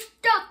gosh, you're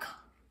stuck.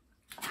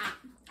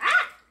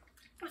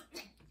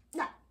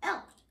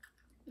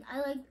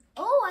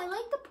 I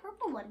like the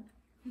purple one.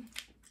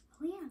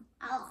 Oh yeah.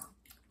 Oh.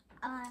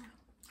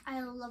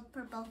 I love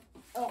purple.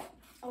 Oh.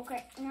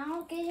 Okay. Now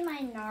I'll get you my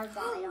nards.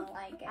 I don't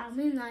like it. I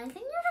mean, I think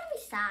you're gonna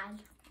be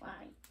sad.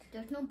 Why?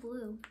 There's no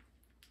blue.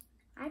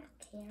 I don't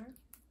care.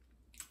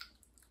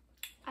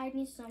 I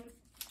need some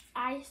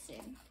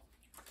icing.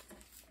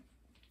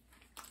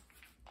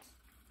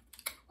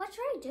 What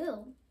should I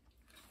do?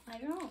 I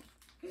don't know.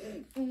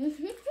 I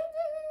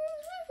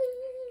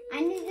I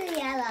need the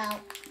yellow.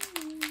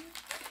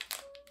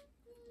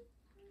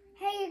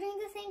 Hey, you're doing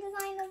the same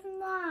design as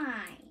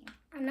mine.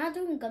 I'm not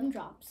doing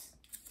gumdrops.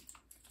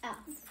 Oh.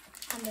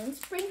 I'm doing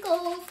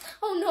sprinkles.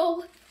 Oh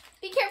no.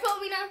 Be careful,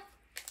 Mina.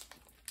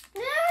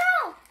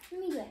 No! Let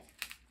me do it.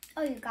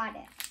 Oh, you got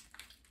it.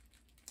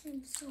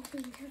 I'm so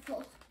being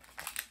careful.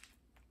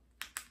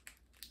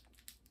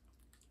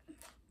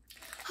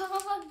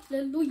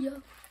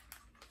 Hallelujah.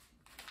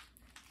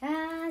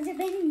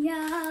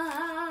 Hallelujah.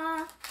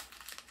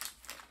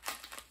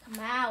 Come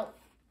out.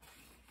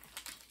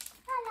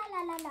 La la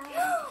la la la.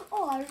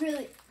 Oh, I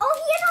really. Oh,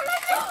 he is on my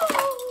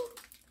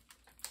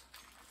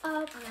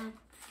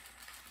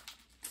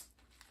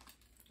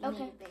Okay.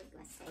 made a big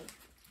mistake.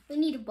 We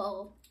need a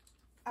bowl.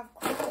 Of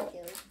course we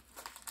do.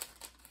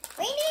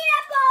 We need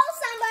a bowl,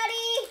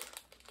 somebody.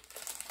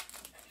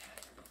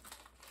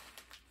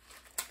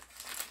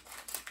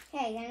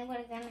 Hey,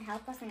 anybody gonna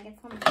help us and get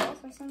some bowls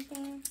or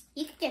something?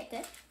 You can get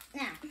this.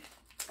 Now.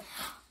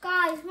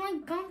 Guys, my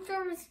gum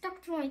jar is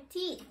stuck to my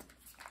teeth.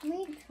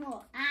 Me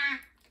too.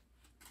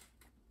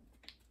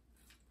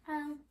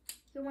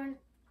 Your one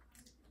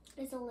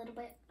is a little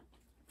bit.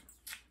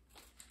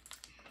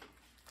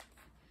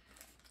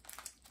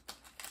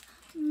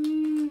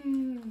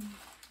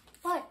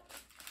 What?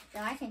 The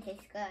icing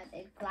tastes good.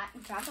 It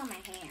dropped on my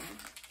hand.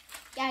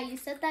 Yeah, you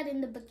said that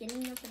in the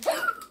beginning of the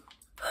video.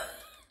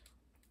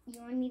 You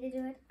want me to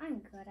do it? I'm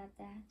good at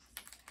that.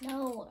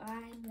 No,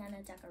 I'm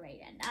gonna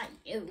decorate it, not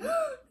you.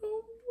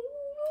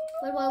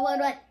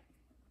 What?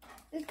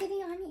 It's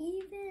getting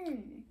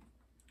uneven.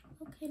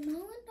 Okay, my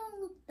one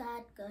don't look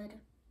that good.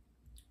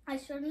 I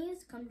should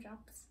use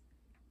gumdrops.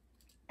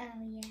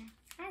 Oh yeah,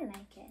 I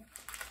like it.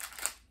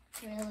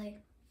 Really?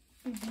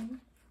 Mm-hmm.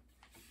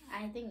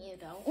 I think you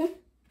don't.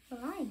 Well,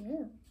 I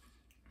do.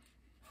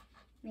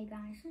 Maybe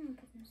I shouldn't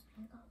put some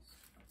sprinkles.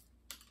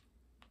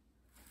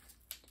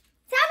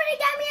 Somebody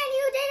get me a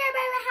new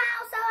gingerbread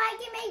house so I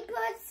can make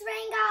good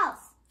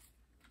sprinkles.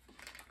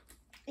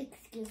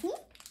 Excuse me?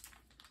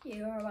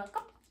 You're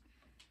welcome.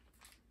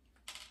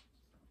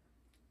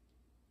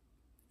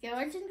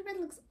 Your gingerbread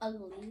looks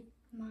ugly.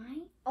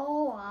 Mine?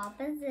 Oh,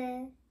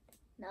 opposite.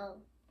 No.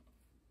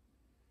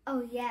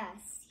 Oh,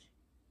 yes.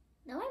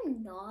 No,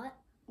 I'm not.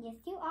 Yes,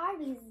 you are.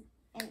 Because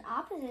in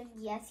opposite,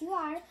 yes, you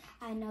are.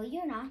 I know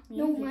you're not.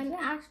 No, Yes, I'm you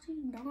are.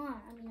 actually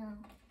not. I mean,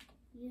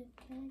 You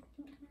can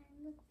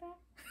look back.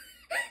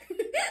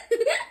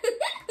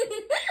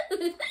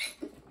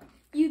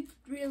 You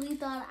really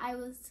thought I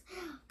was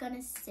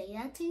gonna say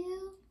that to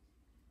you?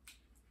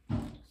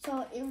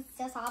 So it was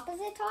just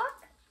opposite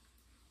talk?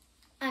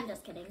 I'm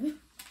just kidding.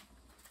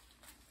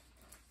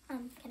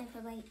 Can I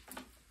put my,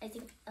 I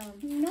think,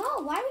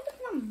 No, why would you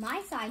put on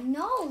my side?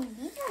 No,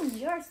 these are on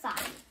your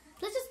side.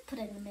 let's just put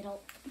it in the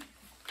middle.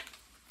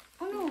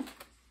 Oh no.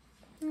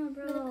 No, I'm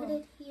gonna put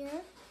it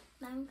here.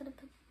 Now I'm gonna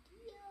put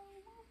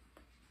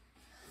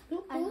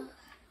Ooh, I ooh.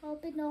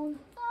 hope it don't.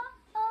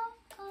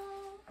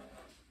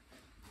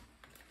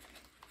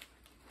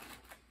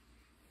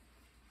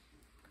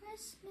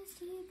 Christmas,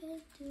 you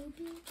get to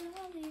be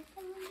jolly.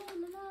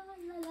 La la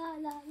la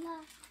la la la.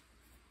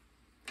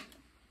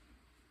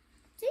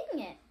 Sing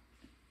it.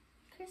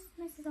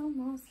 Christmas is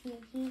almost here.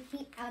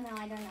 Oh no,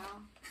 I don't know.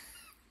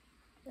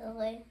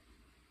 Really?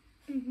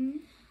 Mm-hmm.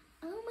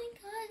 Oh my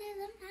God, they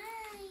look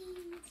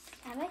nice.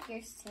 I like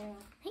yours too.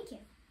 Thank you.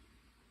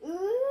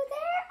 Ooh,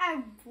 there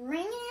are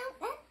bringing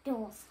out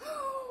candles.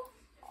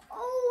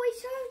 Oh, we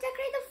shouldn't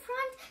decorate the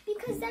front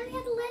because then we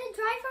have to let it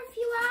dry for a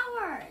few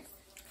hours.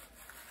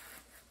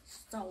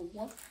 So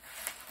what?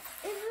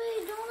 If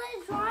we don't let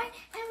it dry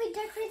and we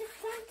decorate the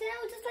front, then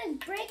it'll just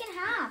like break in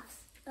half.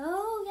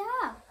 Oh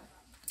yeah.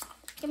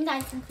 Give me the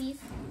icing, please.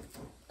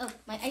 Oh,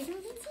 my icing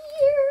is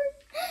here.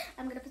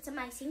 I'm gonna put some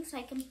icing so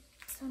I can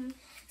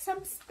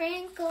some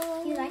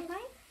sprinkles. You like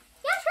mine?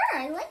 Yeah,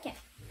 sure. I like it.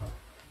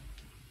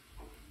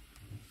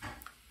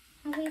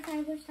 I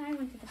wish I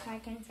went to the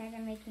park instead of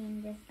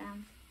making this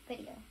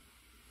video.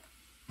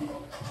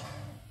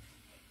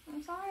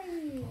 I'm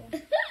sorry.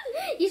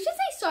 You should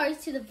say sorry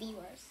to the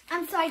viewers.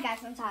 I'm sorry, guys.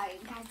 I'm sorry,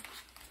 guys.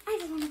 I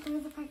just want to go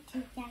to the park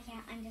too. Yeah.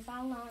 I'm just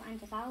all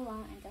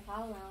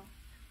alone.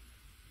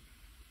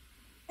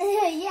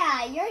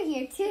 Yeah, you're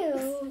here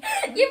too.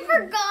 You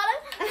forgot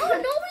it? Oh,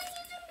 nobody's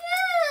using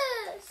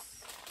this.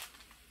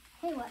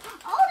 Hey, what?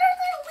 Oh, there's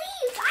little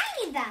leaves.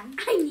 I need them.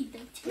 I need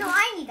them too. No,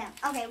 I need them.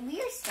 Okay,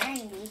 we are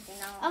sharing these, you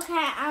know. Okay,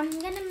 I'm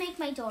gonna make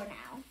my door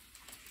now.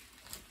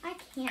 I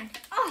can't.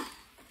 Oh,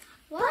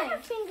 Why?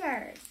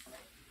 fingers.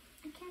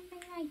 I can't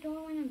make my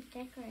door when I'm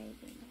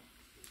decorating.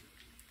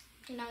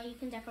 You know, you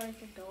can decorate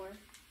the door.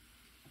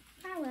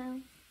 I will.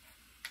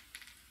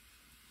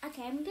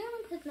 Okay, I'm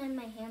gonna put them in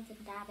my hands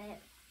and dab it.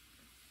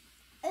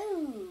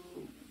 Ooh.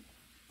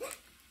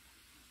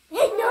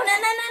 No.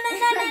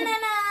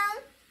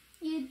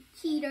 You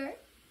cheater.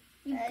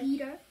 You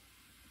beater.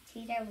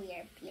 Cheater, we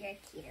are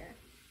Peter.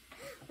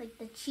 Like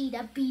the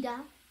cheetah beater.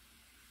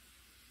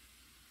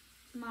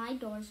 My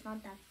door's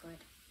not that good.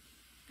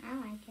 I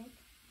like it.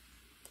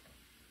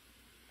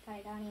 But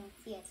I don't even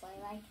see it, so I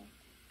like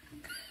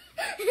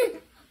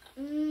it.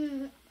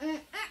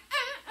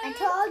 I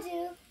told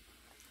you.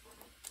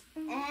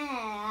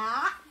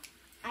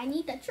 I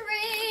need the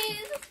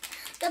trees.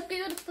 The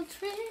beautiful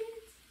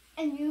trees.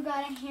 And you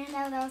gotta hand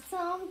out those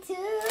some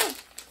too.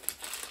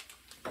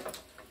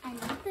 I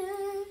need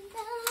them.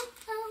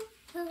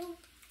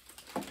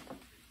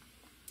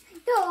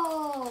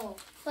 No.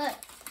 But,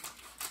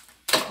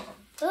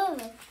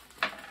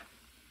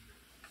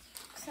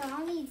 So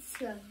I'll need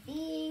two of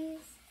these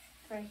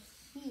for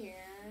here.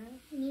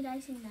 you need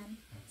icing them.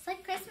 It's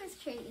like Christmas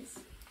trees.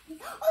 Oh,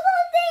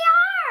 look, they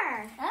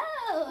are!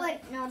 Oh.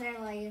 What? No, they're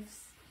leaves.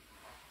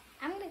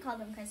 I'm going to call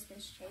them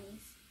Christmas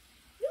trees.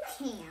 You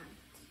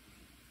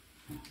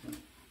can't.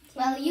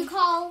 Well, you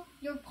call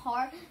your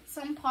part,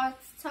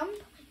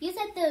 you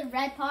said the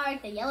red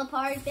part, the yellow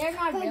part, they're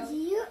not But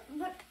really.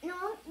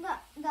 no,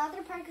 the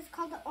other park is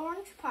called the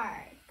orange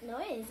park. No,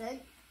 it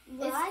isn't.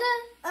 What?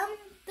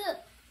 It's the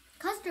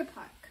custard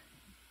park.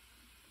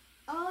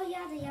 Oh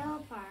yeah, the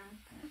yellow park.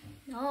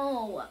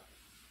 No,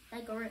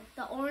 like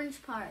the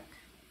orange park.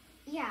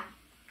 Yeah.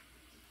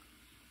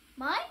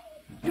 My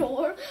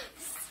door.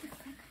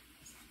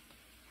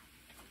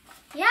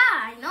 Yeah,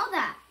 I know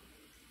that.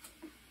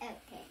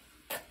 Okay.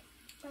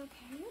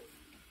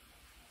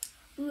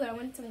 Ooh, I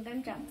want some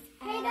gumdrops.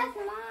 Hey, that's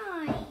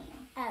mine.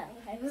 Oh,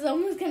 I was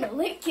almost gonna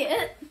lick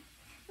it.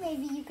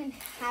 Maybe you can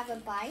have a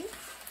bite.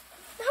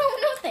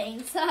 No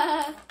thanks. No,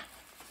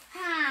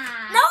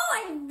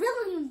 I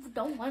really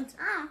don't want to.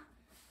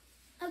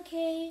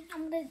 Okay,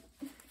 I'm gonna.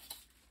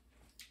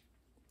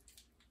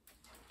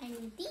 I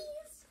need these.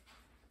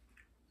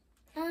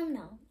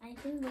 No, I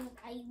think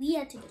we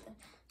had to do them.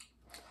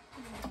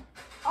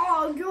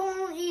 Oh,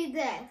 don't eat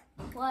this.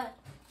 What?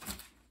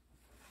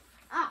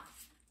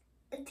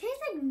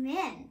 like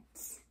mint.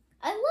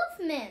 I love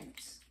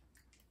mint.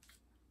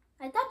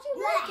 I thought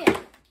you liked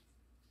it.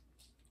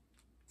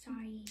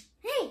 Sorry.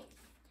 Hey,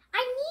 I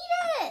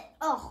need it.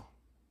 oh,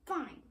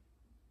 fine.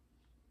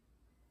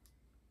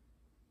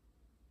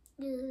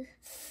 Ugh.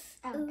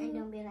 Oh, and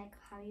don't be like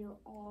how you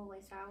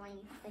always are when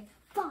you like,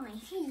 fine,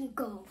 here you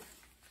go.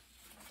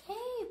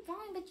 Okay,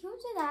 fine, but you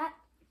do that.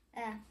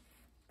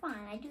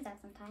 Fine, I do that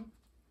sometimes.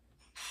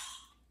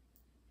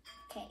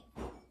 Okay.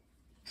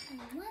 And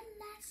one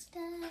last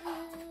step.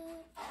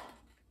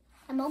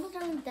 I'm almost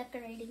done with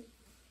decorating.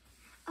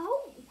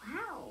 Oh,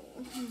 wow.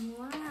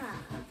 Wow.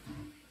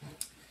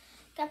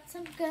 Got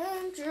some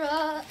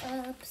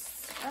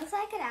gumdrops. Also,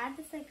 I could add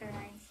this like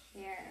right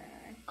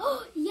here.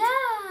 Oh,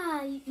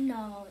 yeah.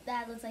 No,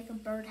 that looks like a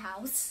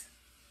birdhouse.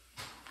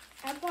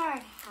 A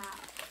birdhouse.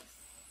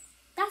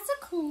 That's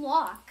a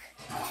clock.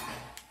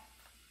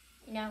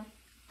 You know.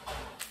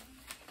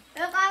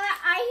 Look,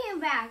 I hear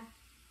back.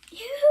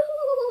 Ew.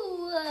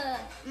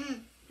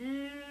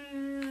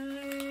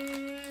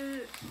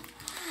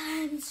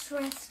 I'm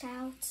stressed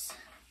out.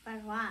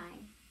 But why?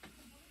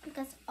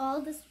 Because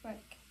all this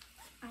work.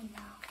 I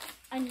know.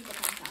 I need the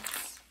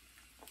gumdrops.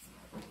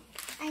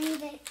 I need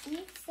to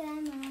eat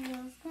some of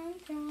those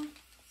gumdrops.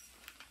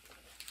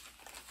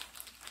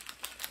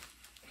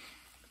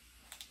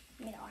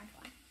 Give me the orange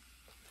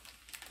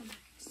one.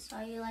 So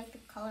you like the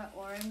color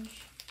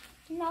orange?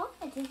 No,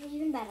 I think it's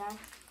even better.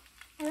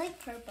 I like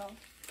purple.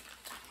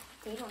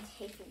 They don't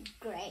taste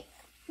great.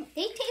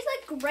 They taste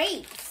like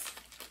grapes.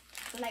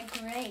 Like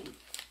grape.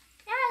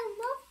 Yeah, I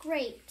love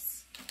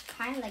grapes.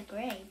 Kind of like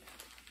grape.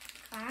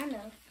 Kind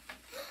of.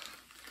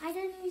 I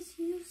didn't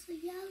use the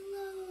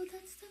yellow.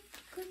 That's the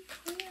good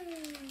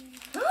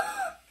color.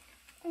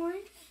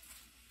 Orange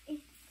is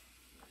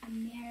a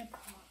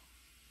miracle.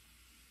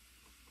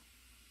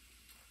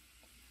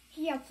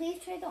 Here, please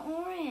try the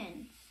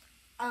orange.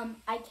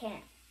 I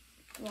can't.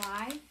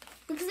 Why?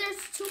 Because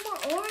there's 2 more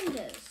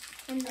oranges.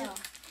 And Oh.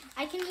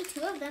 I can eat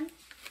 2 of them.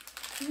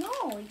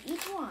 No,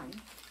 each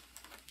one.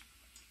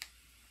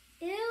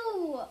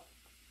 Ew.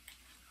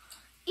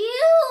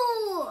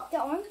 Ew.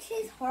 The orange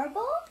tastes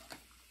horrible?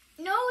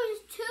 No,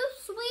 it's too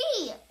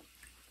sweet.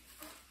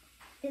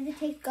 Does it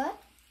taste good?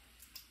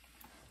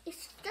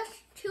 It's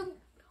just too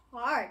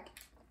hard.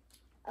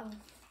 Oh.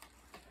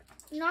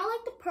 Not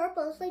like the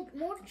purple. It's like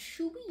more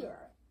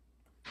chewier.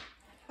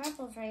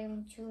 Purple's are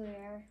even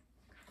chewier.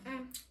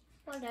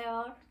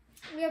 Whatever.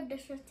 We have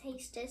different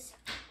tastes.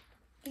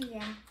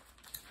 Yeah.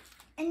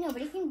 And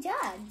nobody can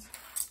judge.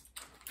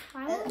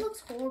 My one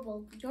looks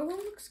horrible. Your one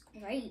looks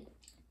great.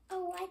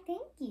 Oh, I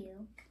thank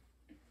you.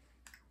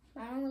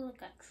 My one looks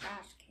like a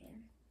trash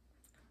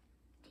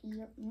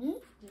can.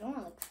 Me? Your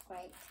one looks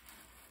great.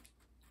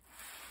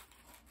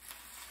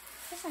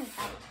 This one's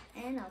white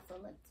and also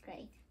looks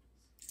great.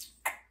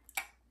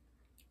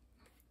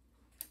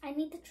 I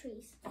need the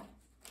trees.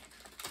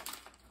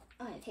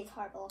 Oh, it tastes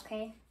horrible,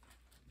 okay?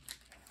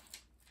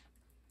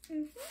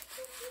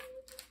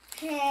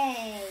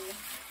 Hey!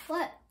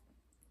 What?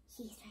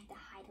 He's trying to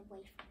hide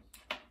away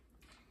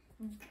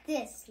from me.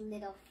 This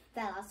little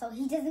fella, so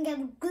he doesn't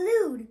get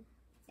glued.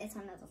 It's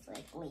one of those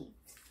like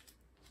leaves.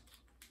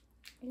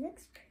 It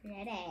looks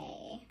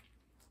pretty.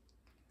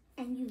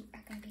 And you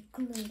are gonna be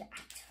glued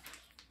actually.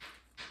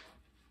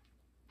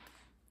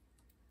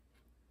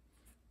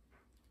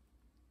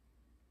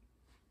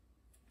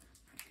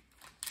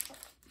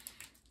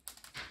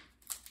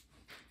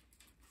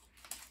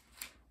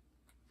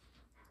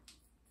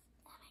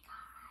 Oh my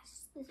gosh,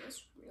 this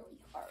is really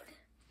hard.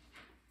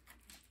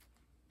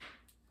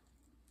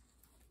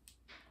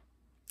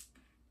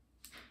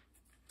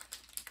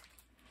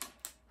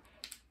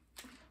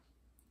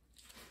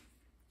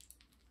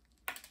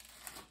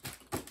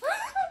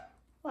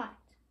 What?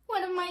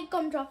 One of my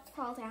gumdrops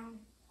fall down.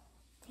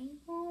 They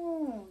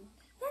won't.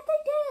 Yeah, they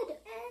did.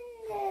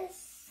 And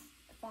this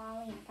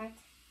falling apart.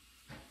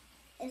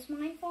 Is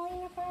mine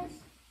falling apart?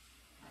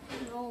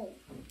 No.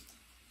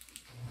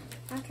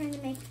 I'm trying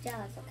to make you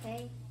jealous,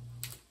 okay?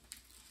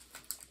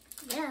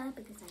 Yeah,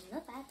 because I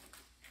love that.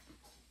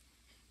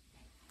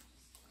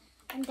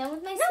 I'm done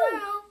with my No.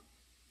 snow.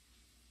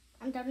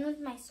 I'm done with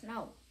my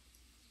snow.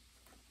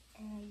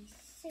 And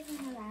sitting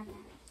around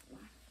that.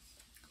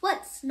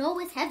 What? Snow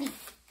is heavy.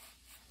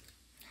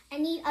 I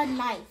need a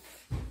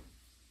knife.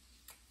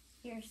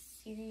 You're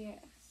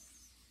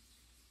serious?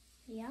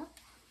 Yeah.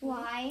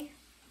 Why?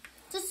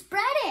 To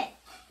spread it.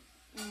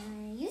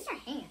 Use your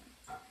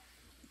hands.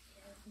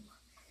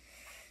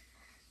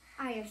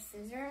 Are your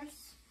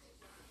scissors?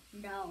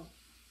 No.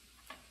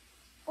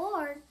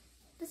 Or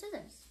the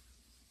scissors.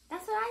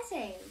 That's what I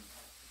say.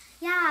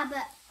 Yeah,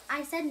 but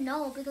I said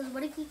no because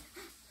what if you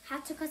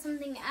have to cut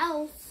something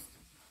else?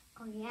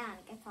 Oh yeah,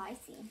 that's all I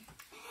see.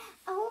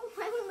 Oh,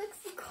 my one looks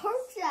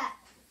gorgeous.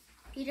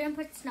 You didn't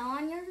put snow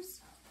on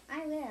yours?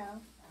 I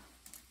will.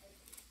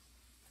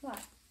 What?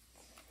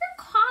 You're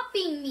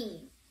copying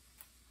me.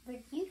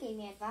 But you gave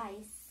me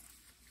advice.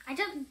 I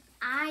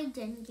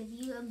didn't give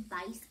you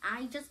advice.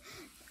 I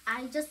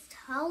just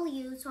tell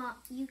you so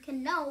you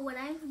can know what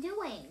I'm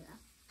doing.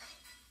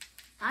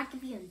 I'll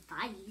give you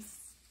advice.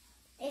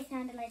 It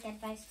sounded like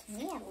advice to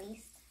me, at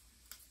least.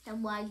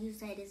 Then why you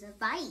said it's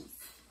advice?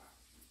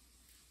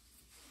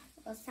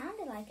 Well, it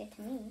sounded like it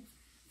to me.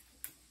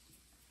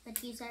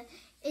 But you said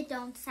it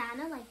don't sound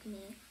like me.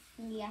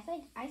 Yes,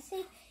 I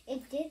said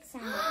it did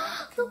sound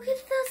like it. Look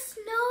at the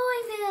snow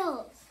I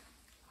built.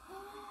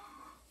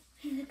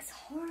 It looks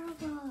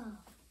horrible.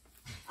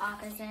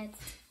 Opposite.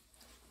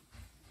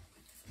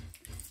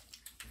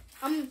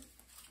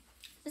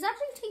 This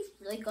actually tastes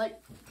really good.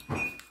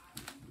 Oh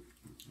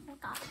my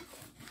god.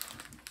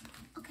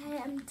 Okay,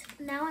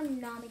 now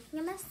I'm not making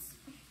a mess.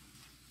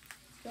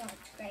 Yeah,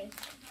 it's great.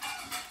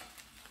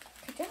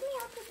 Could you help me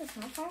out with the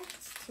snow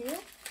parts too?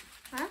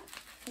 Huh?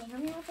 Can you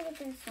help me out with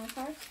the snow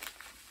parts?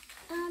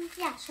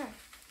 Yeah, sure.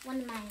 One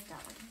of mine,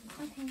 that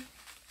one. Okay.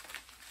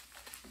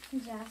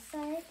 Just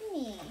like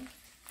me.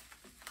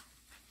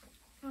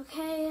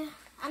 Okay,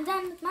 I'm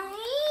done with my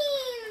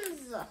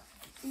hands.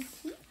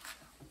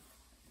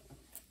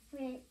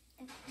 Wait,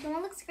 That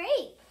one looks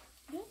great.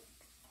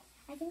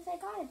 I think I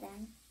got it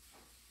then.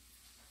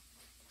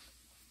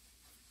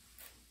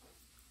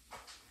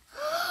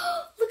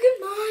 Look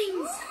at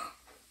mine.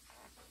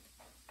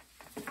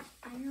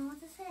 I don't know what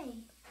to say.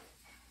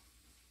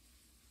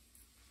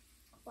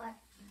 What?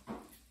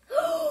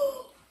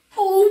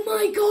 Oh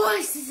my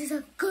gosh, this is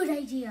a good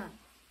idea.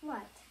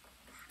 What?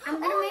 I'm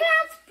gonna make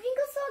that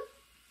sprinkles so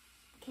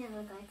can't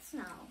look like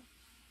snow.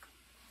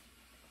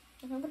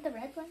 You know with the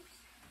red ones?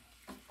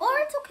 Or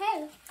it's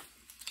okay.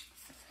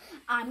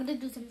 I'm gonna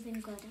do something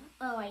good.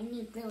 Oh, I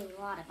need really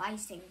a lot of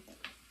icing.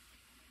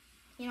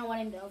 You know what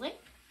I'm building?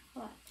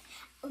 What?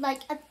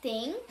 Like a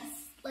thing,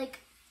 like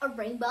a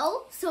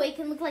rainbow, so it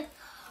can look like,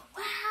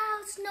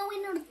 wow, snow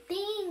in a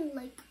thing,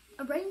 like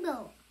a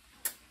rainbow.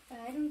 But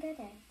I don't get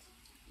it.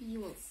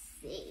 You will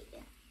see.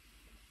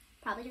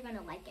 Probably you're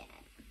gonna like it.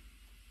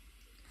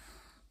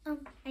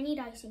 I need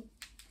icing.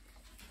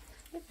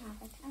 You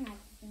have it. I'm not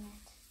taking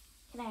it.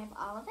 Can I have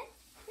all of it?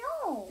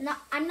 No. No,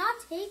 I'm not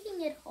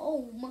taking it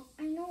home.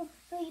 I know.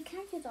 No, you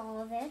can't use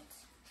all of it.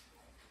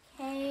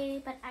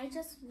 Okay, but I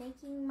just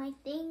making my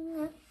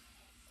thing.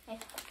 Okay,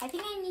 I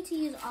think I need to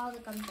use all the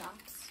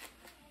gumdrops.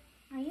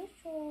 Are you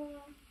sure?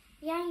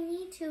 Yeah, I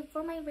need to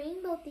for my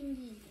rainbow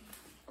thingy.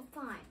 Oh,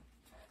 fine.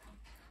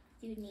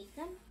 Do you need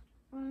them?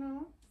 Oh,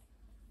 no.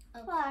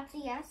 Okay. Well,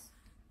 actually, yes.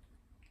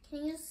 Can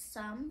you use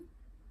some?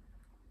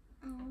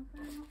 Oh,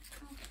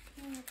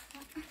 okay.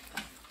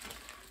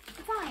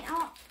 Fine.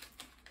 Oh.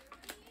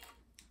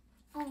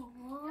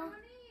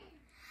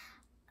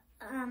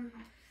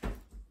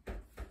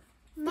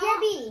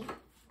 BRB.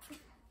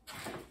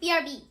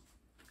 BRB.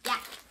 Yeah,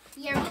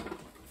 BRB.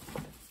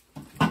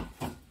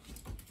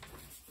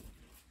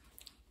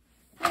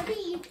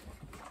 BRB.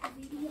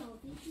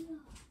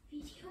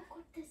 Video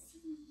corta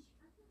sì.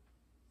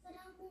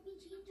 Sarà un movie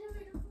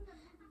gingerbread.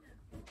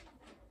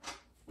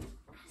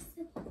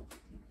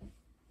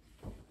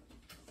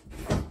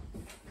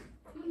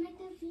 Manai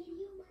the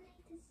video,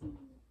 manai the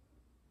scene.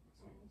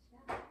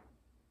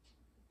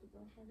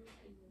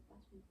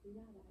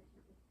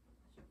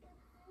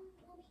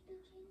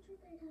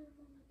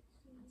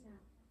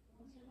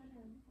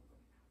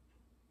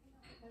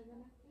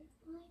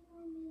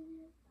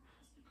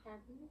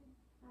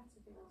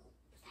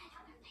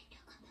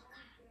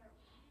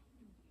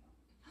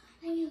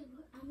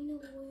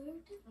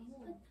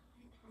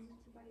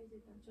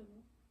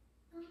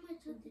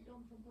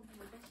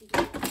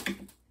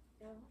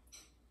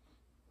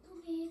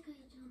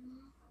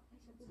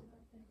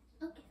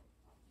 Okay.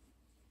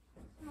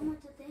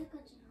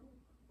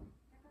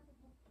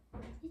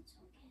 It's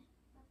okay.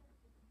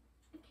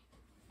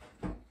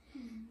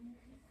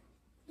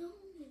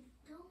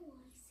 No,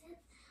 I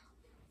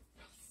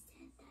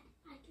said that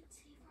I could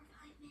stay for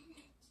 5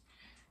 minutes.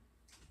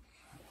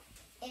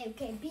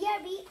 Okay,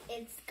 BRB,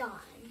 it's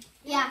gone.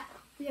 Yeah,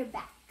 We're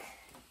back.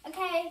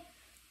 okay.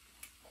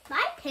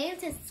 My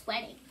pants is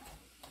sweating.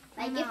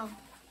 Like if,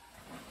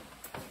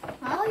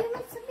 Oh, you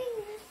went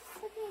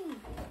slipping.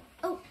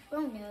 oh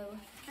no.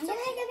 I'm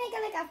gonna make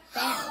like a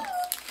fence.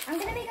 I'm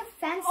gonna make a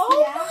fence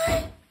Oh here.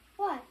 my!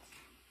 What?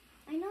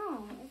 I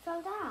know. It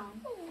fell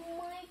down. Oh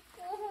my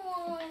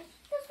gosh.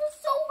 This was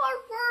so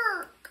hard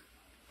work.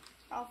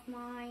 Off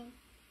mine.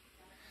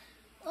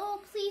 Oh,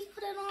 please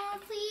put it on,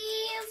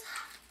 please.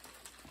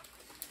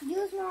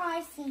 Use more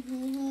icing,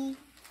 hee.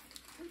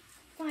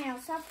 Fine, I'll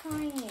stop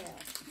calling you.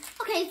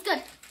 Okay, it's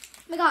good.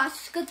 Oh my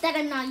gosh, good that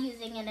I'm not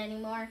using it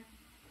anymore.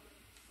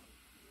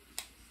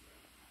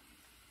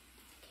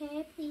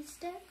 Okay, please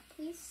stick.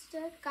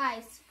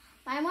 Guys,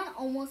 my one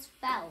almost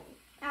fell.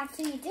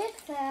 Actually, you did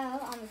fell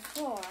on the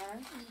floor.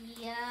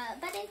 Yeah,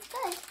 but it's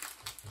good.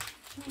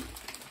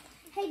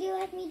 Hey, do you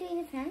like me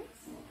doing the fence?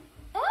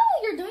 Oh,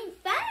 you're doing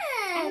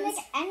And fence.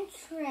 like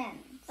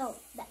entrance. Oh,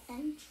 the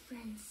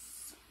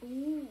entrance.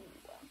 Ooh.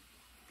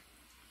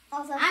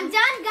 Also, I'm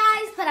done,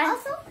 guys, but I'm...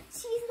 Also,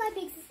 she's my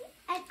big sissy,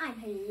 and I'm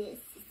her little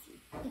sissy.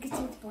 Because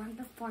she was born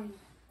before me.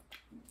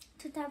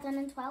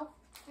 2012,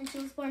 and she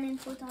was born in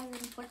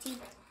 2014.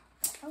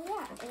 Oh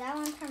yeah, is that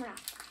one time around?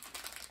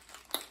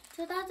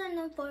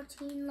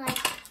 2014, like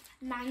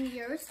 9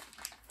 years.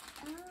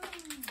 Oh.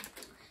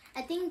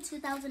 I think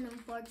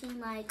 2014,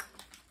 like,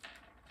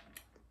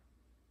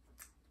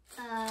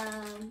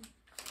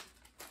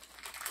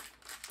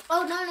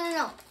 oh,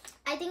 no.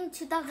 I think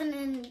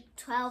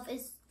 2012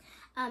 is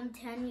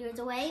 10 years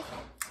away.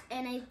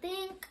 And I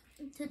think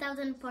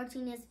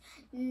 2014 is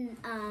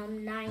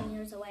 9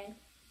 years away.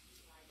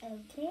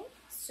 Okay.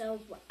 So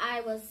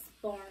I was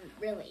born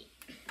really.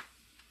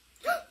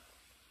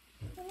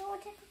 You know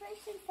what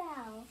decoration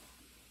fell?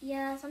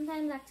 Yeah,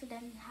 sometimes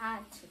accidents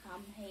had to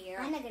come here.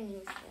 I'm not gonna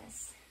use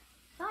this.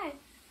 Why?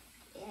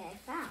 Yeah, it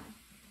fell.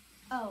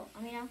 Oh,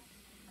 Amina,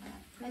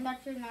 I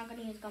thought you're not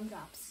gonna use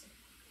gumdrops.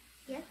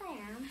 Yes, I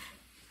am.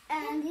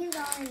 And these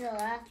are only the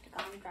left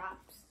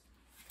gumdrops.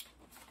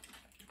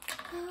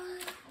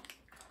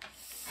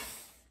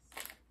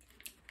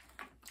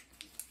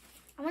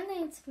 I want to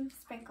need some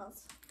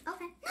sprinkles.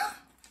 Okay.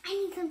 I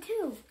need some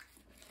too.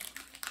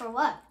 For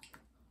what?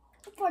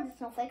 For the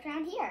snowflake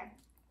around here.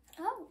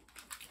 Oh.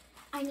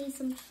 I need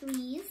some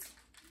trees.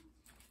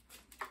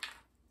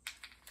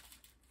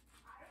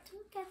 To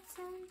get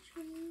some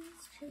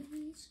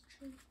trees.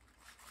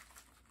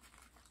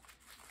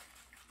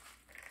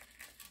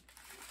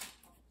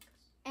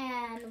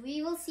 And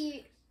you will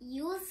see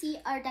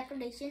our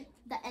decoration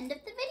at the end of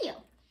the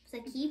video.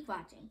 So keep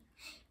watching.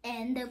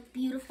 And the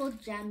beautiful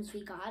gems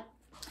we got.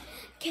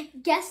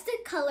 Guess the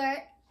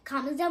color,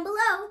 comments down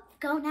below.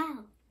 Go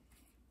now.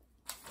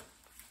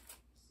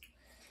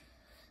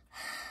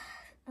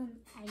 I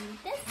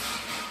need this.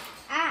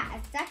 Ah,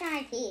 it's stuck in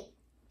my teeth.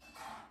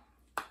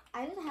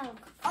 I just have.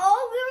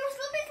 Oh, we were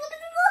slipping.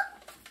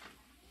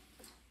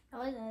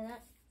 How is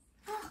that?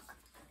 Look,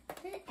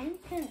 the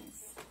entrance.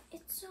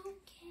 It's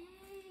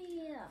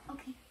okay.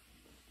 Okay.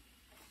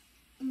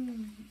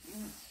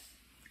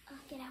 Oh,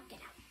 get out.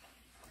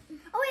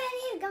 Oh wait, I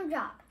need a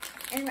gumdrop,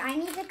 and I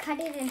need to cut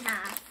it in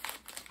half.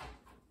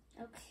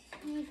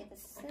 Okay, get the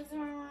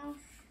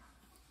scissors.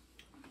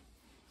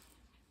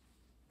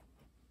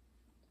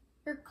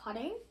 You're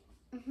cutting?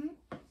 Mhm.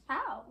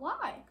 How?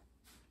 Why?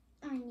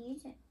 I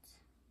need it.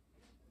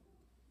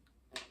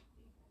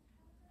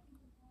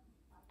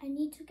 I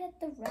need to get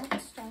the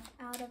red stuff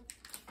out of...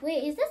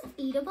 Wait, is this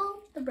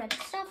eatable? The red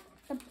stuff?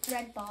 The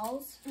red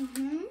balls?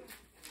 Mhm.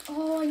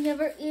 Oh, I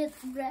never eat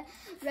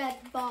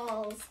red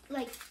balls.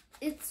 Like,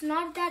 it's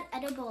not that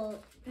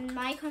edible in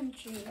my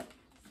country.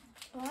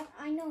 What?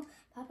 I know.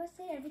 Papa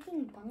said everything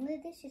in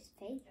Bangladesh is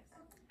fake.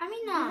 I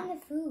mean, Even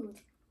the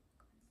food.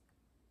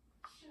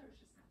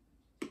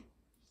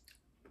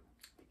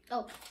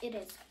 Oh, it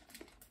is.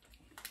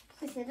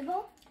 Is it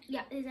edible?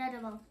 Yeah, it's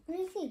edible. Let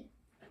me see.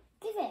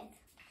 Give it.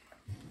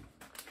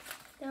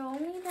 They're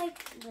only like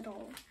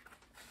little.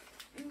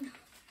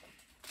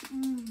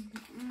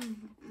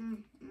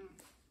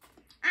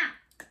 Ah.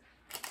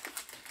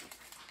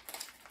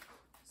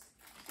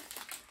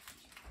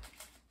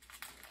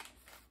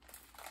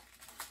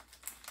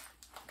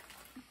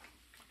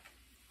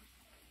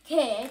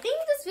 Okay, I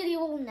think this video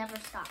will never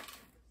stop.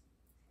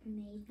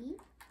 Maybe.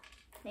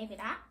 Maybe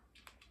not.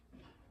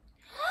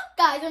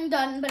 Guys, I'm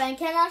done, but I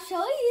cannot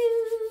show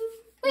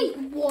you. Wait,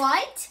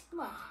 what?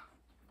 What?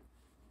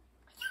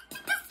 You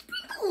did the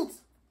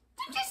sprinkles.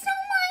 Did you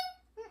smell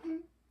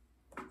mine?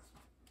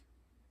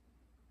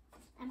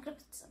 I'm gonna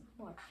put some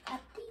more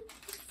puppies.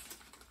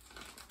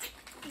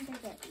 I'm gonna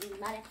get a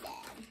lot of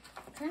them.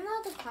 Turn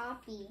out the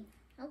copy.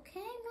 Okay,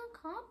 I'm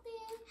gonna copy.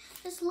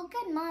 Just look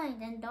at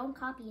mine and don't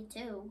copy it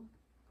too.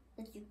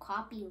 If you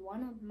copy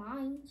one of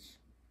mine.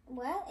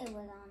 Well, it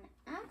was on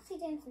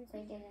accident since I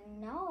didn't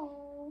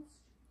know.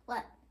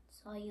 What?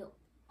 So you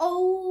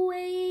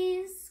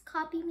always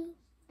copy me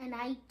and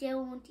I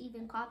don't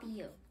even copy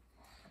you.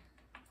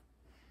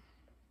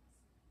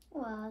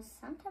 Well,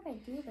 sometimes I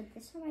do, but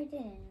this time I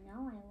didn't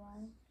know I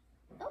was.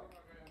 Okay.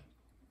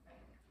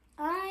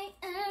 I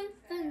am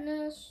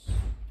finished.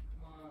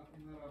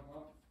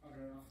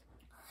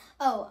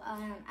 Oh,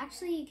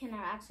 actually you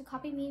cannot actually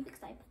copy me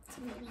because I put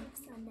some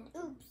links on it.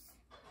 Oops.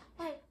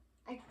 Wait,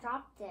 I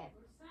dropped it.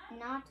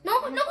 No,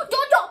 don't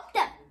drop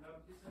them.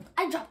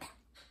 I dropped them.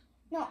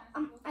 No,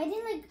 I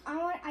didn't like.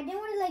 I didn't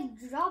want to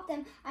like drop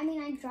them. I mean,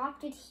 I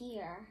dropped it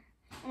here,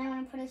 and I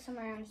want to put it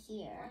somewhere around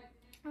here.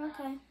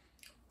 Okay.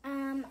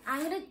 I'm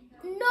gonna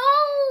no.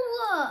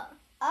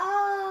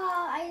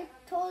 I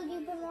told you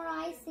put more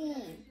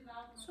icing.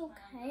 It's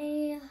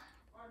okay.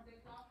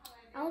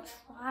 I'll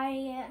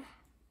try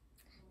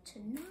to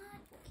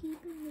not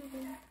keep it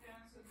moving.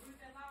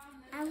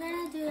 I'm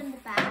gonna do it in the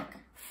back.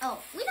 Oh,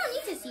 we don't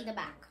need to see the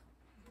back.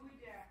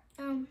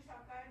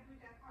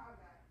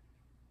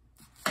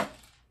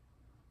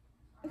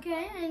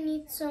 Okay, I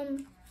need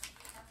some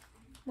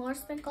more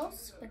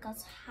sprinkles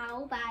because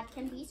how bad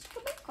can be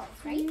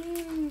sprinkles, right?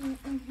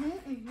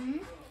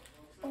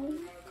 Oh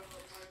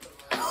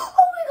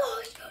my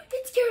gosh,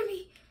 it scared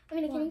me. I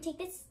mean, can you take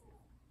this?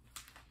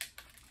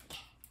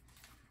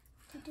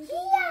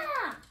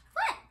 Yeah.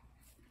 What?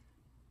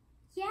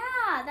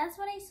 Yeah, that's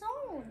what I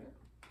saw.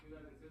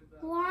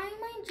 Why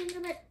my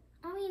gingerbread?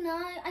 I mean,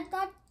 I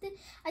thought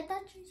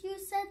you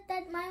said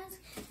that mine was,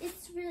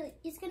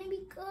 it's gonna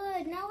be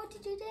good. Now what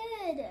did you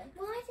did?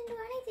 Well, I didn't do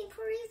anything.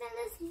 For a reason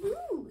it's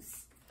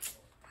loose.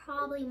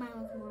 Probably mine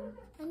was more,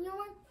 and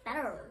yours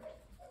better.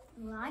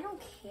 Well, I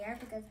don't care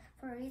because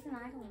for a reason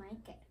I don't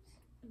like it.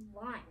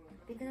 Why?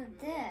 Because of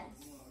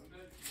this.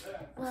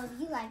 Well, if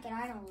you like it,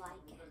 I don't like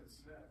it.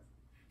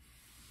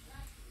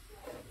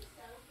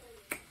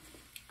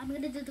 I'm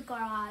gonna do the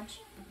garage.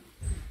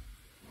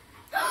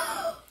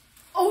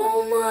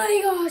 Oh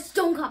my gosh!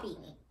 Don't copy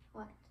me.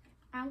 What?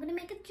 I'm gonna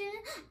make a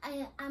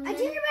gingerbread. I'm gonna make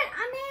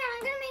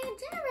a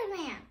gingerbread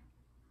man.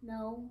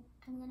 No,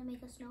 I'm gonna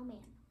make a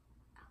snowman.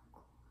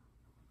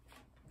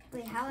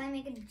 Wait, how do I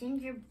make a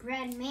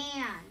gingerbread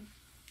man?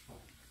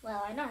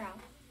 Well, I don't know.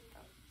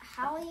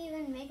 How will you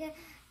even make it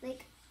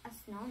like a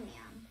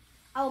snowman?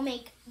 I'll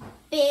make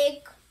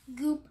big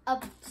goop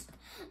of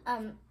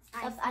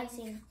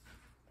icing.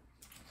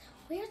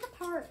 Where's the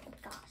part? Oh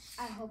gosh.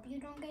 I hope you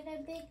don't get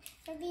a big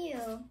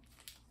review.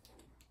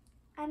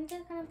 I'm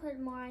just gonna put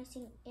more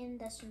icing in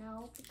the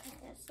snow because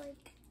it's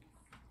like,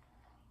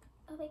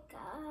 oh my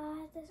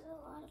god, there's a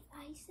lot of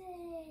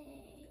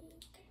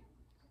icing.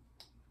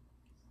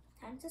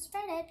 Time to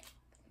spread it.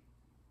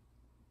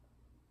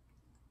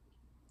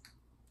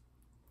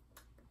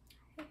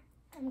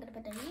 I'm gonna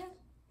put it here.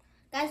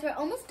 Guys, we're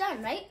almost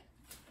done, right?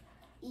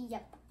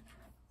 Yep.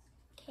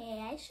 Okay,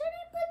 I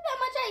shouldn't put that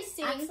much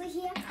icing. Actually,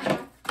 here.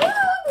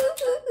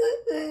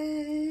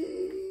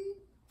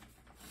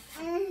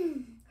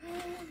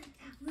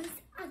 Was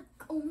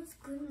almost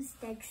good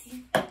mistakes.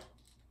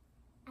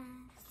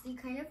 So you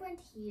kind of went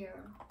here.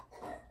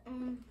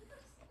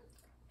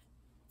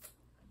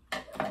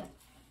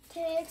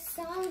 Take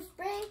some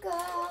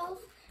sprinkles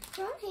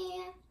from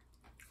here.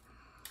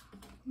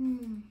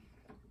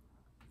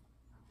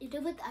 You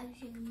do with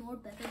icing more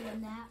better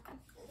than that.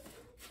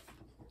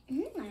 I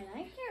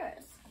like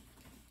yours.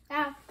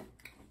 Yeah.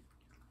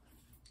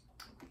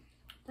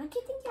 Don't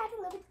you think you had a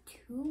little bit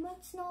too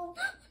much snow?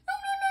 No.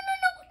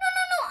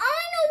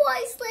 I know why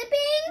it's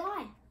slipping.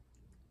 Why?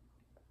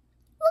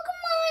 Look at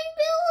my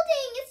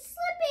building. It's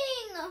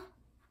slipping.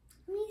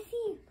 Let me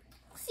see.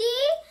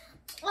 See?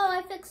 Oh,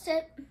 I fixed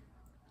it.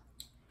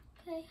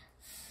 Okay.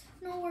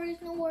 No worries.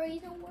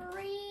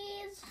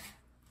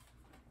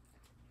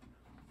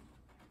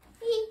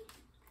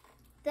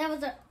 That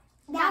was a...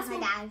 That was my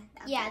dad.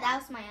 That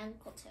was my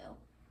uncle too.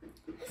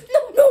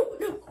 No.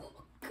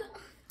 God,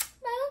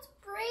 my one's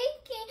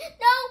breaking.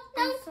 No.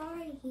 I'm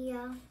sorry,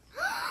 Hia.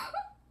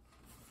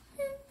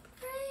 It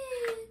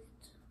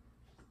breaks.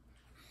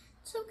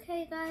 It's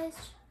okay, guys.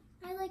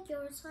 I like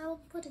yours, so I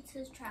will put it to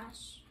the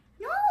trash.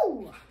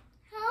 No.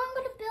 How I'm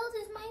gonna build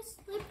is my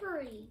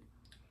slippery.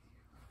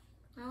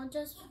 I'll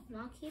just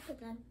not keep it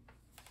then.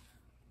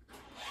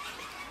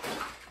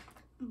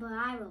 But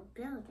I will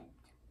build it.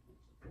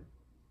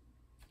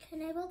 Can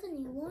I build a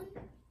new one?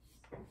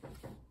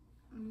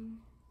 I'm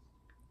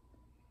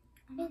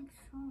not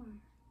sure.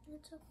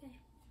 It's okay.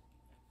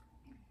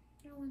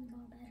 Your one's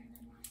more better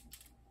than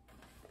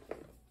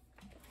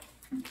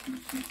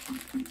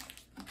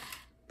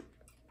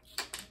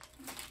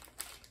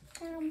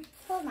mine.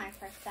 Hold mine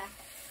for a sec.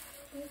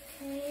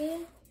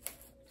 Okay.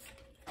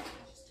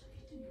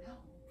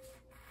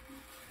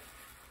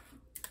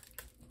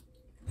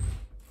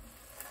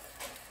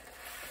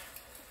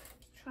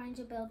 Trying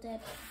to build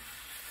it.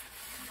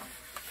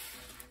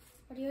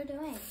 What are you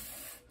doing?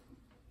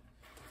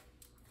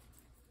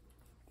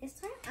 This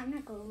time, I'm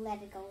not gonna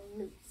let it go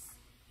loose.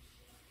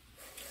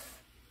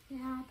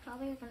 Yeah,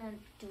 probably gonna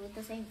do it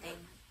the same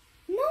thing.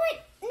 No, I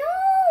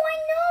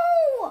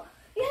know.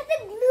 You have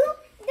to glue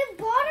the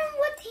bottom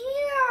what's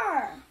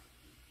here.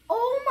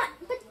 Oh my,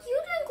 but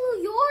you didn't glue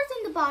yours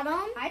in the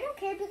bottom. I don't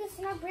care because it's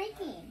not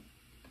breaking.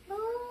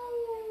 Oh.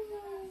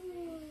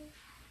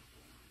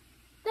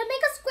 Then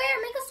make a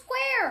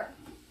square.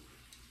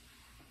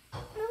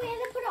 No, we have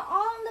to put it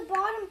all on the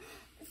bottom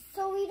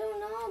so we don't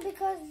know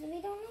because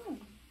we don't know.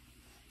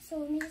 So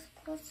let me just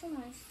put some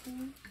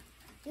icing.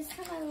 This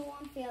time I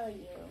won't fail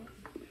you.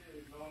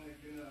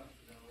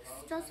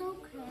 It's just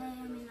okay.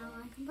 I mean,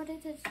 I can put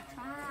it in the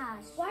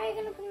trash. Why are you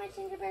gonna put my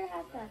gingerbread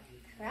at the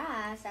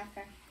trash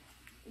after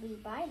we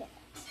bite it?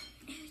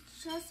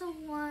 It's just a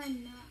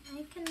one.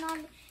 I cannot.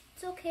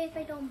 It's okay if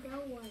I don't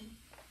build one.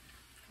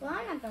 Well,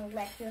 I'm not gonna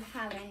let you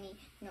have any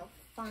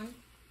fun.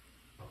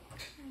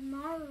 I'm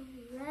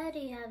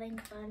already having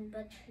fun,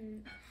 but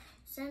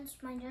since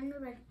my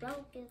gingerbread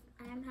broke,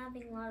 I'm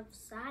having a lot of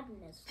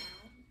sadness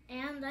now.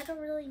 And I don't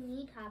really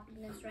need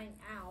happiness right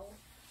now.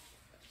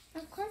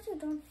 Of course you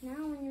don't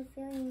now when you're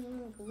feeling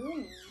even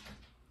gloomy.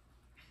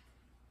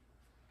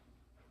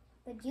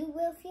 But you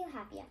will feel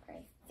happy after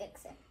I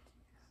fix it.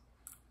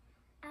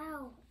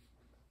 Ow.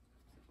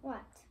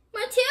 What?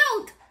 My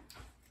tooth!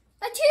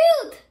 A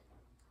tooth!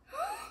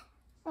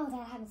 Oh,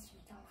 that happens to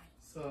me, don't worry.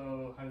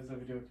 So, how does the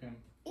video come?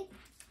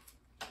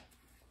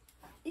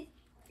 He is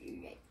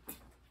keeping it.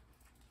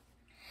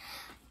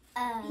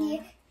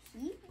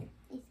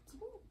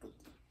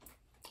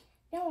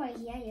 Don't worry,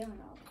 you don't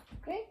know.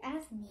 Great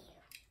as new.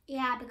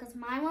 Yeah, because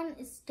my one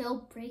is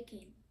still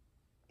breaking.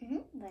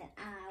 But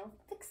I'll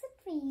fix it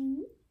for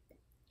you.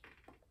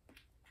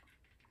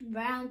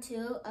 Round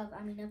 2 of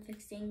Amina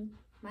fixing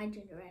my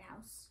gingerbread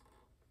house.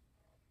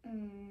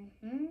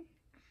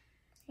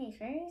 Hey,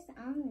 first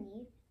I'll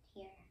leave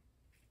here.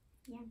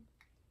 Yeah.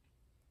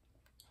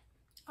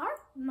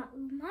 My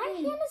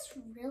hand is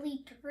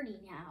really dirty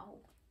now.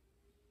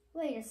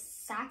 Wait a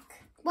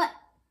sec. What?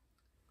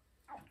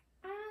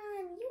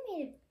 You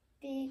made a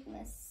big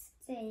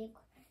mistake.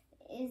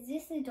 Is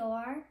this the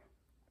door?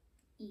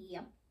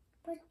 Yep.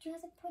 But you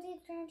have to put it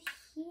around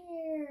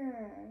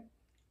here.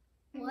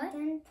 What?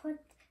 And then put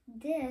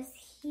this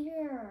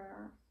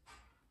here.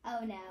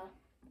 Oh no.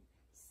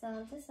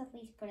 So just at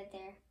least put it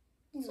there.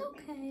 It's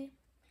okay.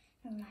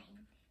 Never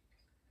mind.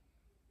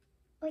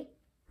 Wait.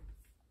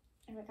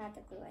 I forgot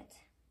to glue it.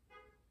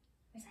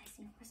 Where's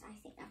icing? Where's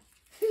icing? Oh.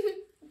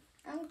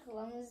 I'm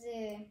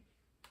clumsy.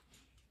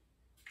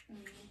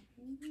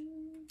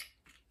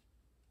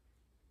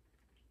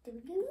 Do we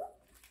glue?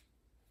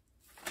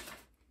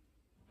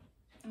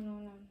 Oh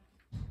no.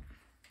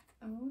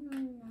 Oh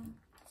no.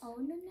 Oh,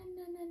 no.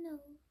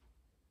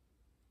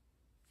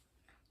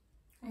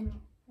 And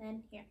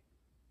then here.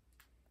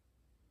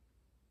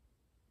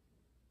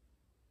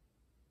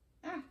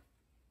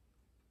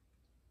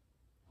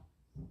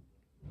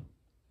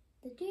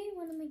 Did you eat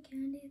one of my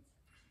candies?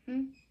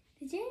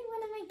 Did you eat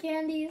one of my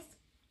candies?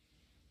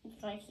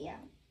 It's right here.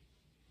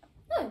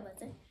 No, it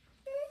wasn't.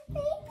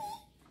 Baby.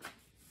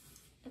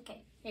 Okay,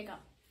 here you go.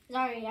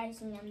 Sorry,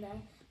 icing on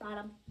the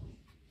bottom.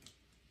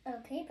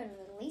 Okay, but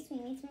at least we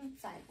need some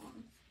side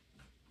ones.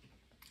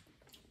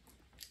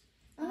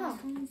 Oh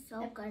This no. one is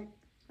so good.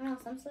 Oh no,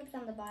 some slipped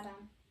on the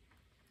bottom.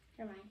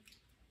 Never mind.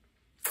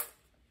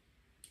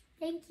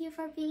 Thank you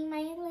for being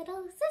my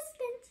little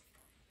assistant.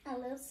 A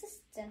little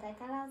assistant. I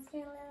thought I was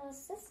your little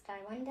sister.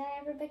 When did I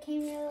ever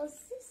became your little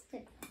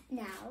assistant?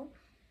 Now.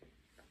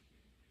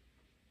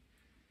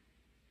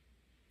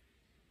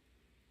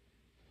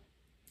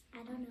 I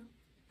don't know.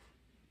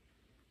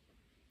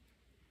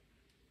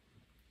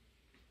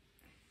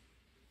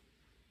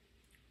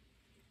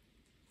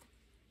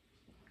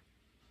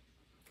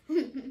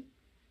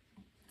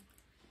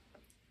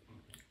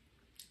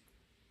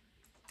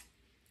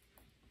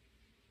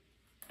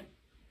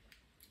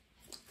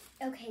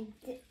 Okay,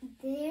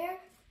 there.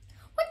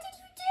 What did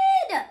you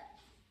did?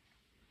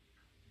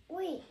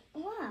 Wait,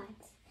 what?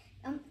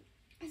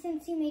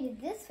 Since you made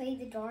it this way,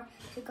 the door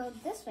should go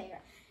this way,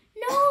 right?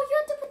 No, you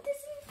have to put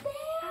this in there.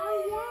 Oh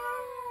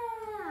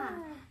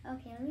yeah.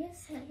 Okay, let me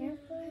just sit here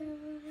for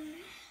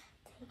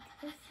take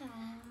this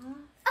off.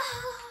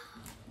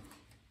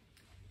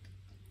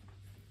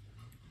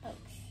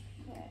 Okay.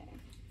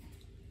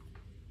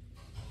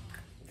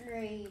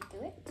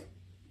 Redo it.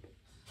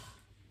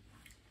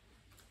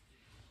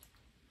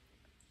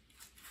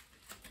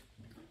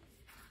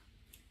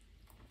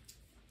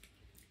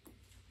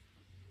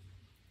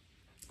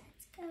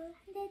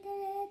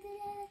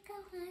 Go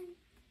on.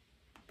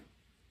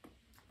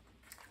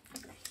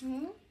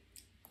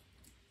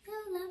 You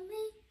love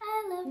me, I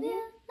love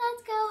you.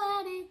 Let's go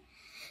at it.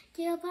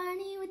 Kill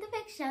Barney with a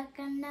big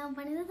shotgun. Now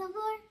Barney to the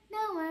floor.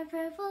 No more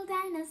purple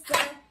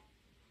dinosaur.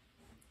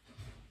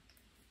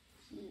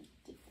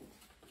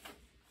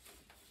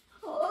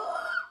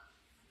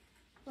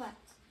 What?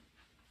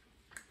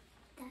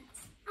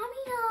 That's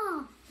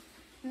Amina.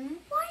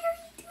 Why are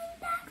you doing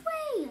that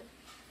way?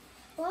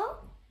 Well,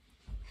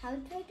 how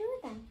do I do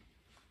it then?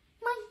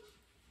 Mine.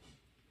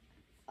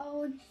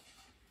 Oh,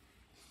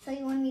 so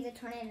you want me to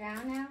turn it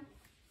around now?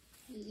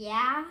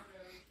 Yeah.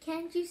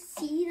 Can't you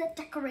see the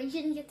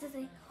decoration? You have to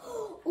say,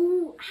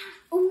 ooh,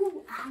 ah,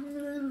 ooh, ah.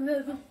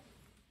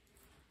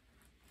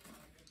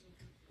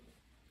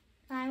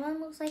 My one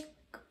looks like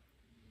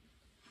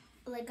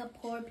a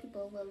poor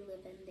people will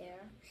live in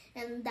there.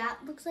 And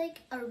that looks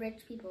like a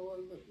rich people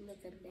will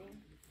live in there.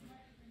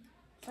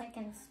 It's like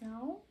in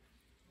snow?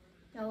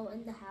 No,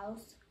 in the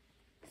house.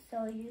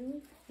 So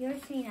you're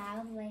saying I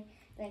have like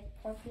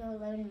poor people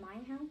live in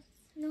my house?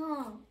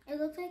 No, it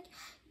looks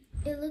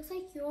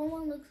like your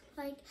one looks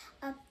like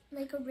a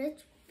rich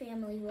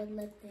family would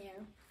live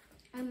there.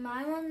 And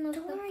my one looks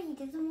Don't like... worry, he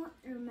doesn't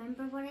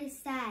remember what I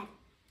said.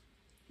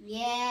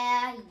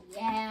 Yeah.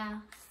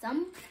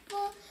 Some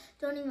people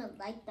don't even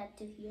like that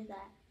to hear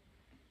that.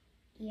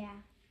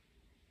 Yeah.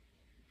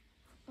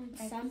 And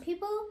some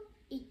people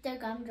eat their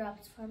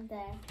gumdrops from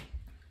the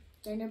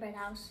gingerbread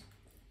house,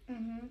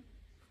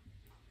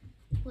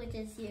 which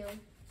is you.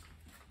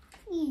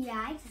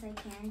 Yeah, I just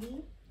like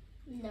candy.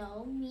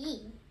 No,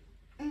 me.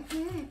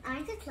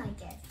 I just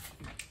like it.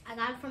 I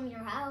got it from your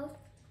house.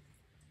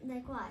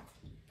 Like what?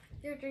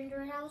 Your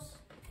gingerbread house.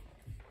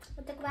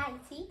 With the bag,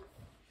 see?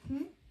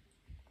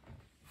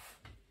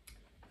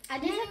 I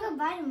Did you didn't go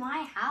by to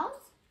my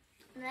house?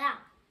 Yeah,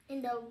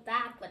 in the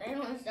back, but I don't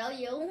want to show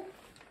you.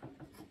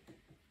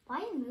 Why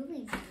are you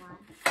moving so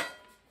much?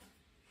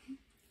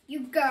 You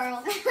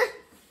girl.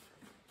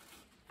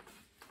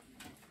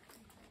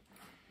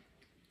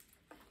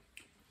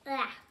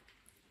 Ah.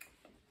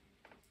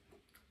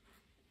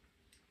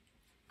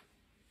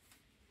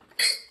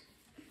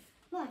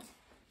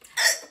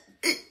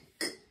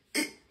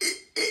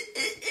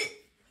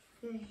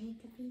 you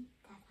hate the beat?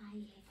 That's why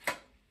you hate it.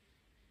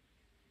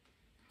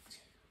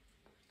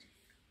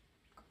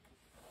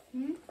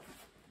 Hmm?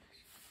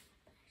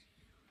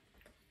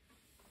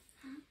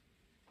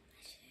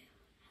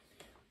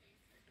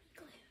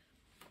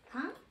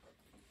 Huh?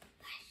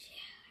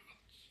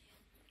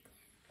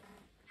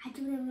 I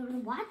do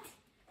what?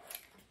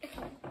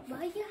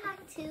 Well, you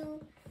have to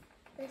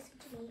listen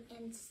to me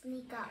and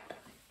sneak up.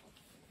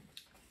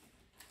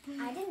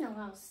 I didn't know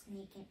I was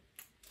sneaking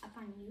up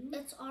on you.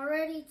 It's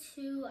already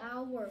 2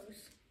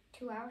 hours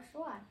 2 hours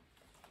for what?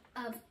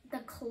 of the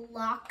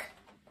clock.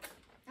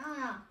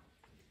 Oh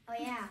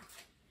yeah.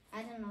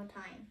 I don't know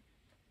time.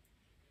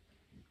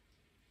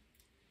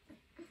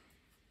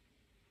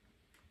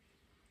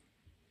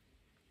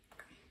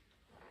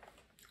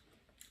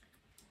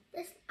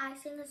 This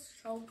icing is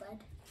so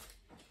good.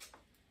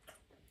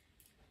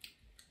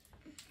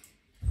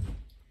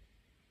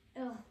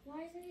 Ugh,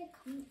 why isn't it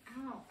coming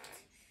out?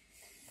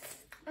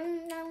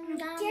 I'm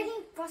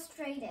Getting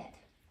frustrated.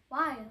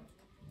 Why?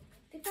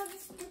 Because the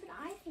stupid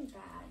icing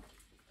bag.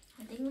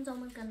 I think it's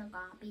only gonna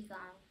be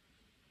gone.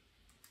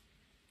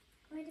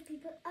 Why do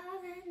people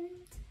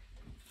aren't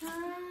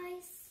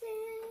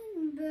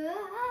icing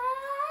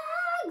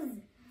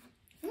bags?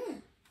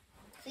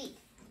 Sweet.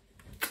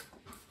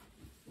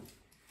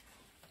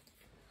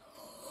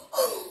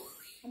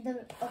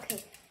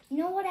 Okay, you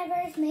know whatever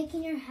is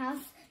making your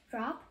house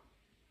drop?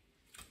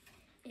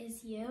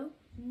 Is you?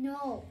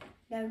 No,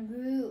 the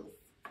roof.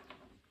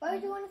 Why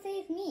would you want to say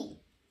it's me?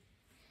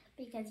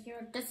 Because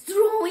you're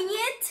destroying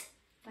it.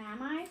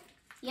 Am I?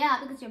 Yeah,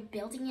 because you're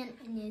building it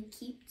and it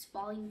keeps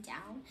falling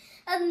down.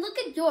 And look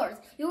at yours.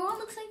 Your one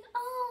looks like,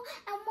 oh,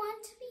 I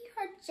want to be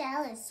her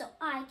jealous so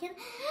I can...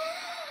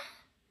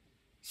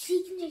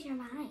 She can change her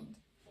mind.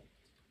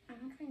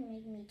 I'm not trying to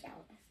make me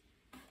jealous.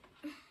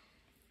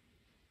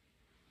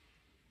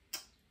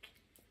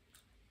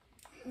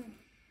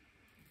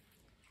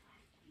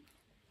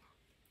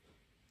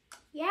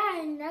 Yeah,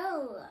 I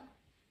know.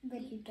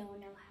 But you don't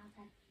know how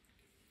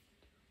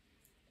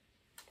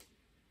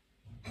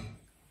that.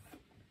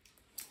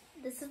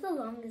 This is the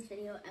longest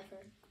video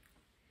ever.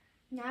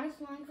 Not as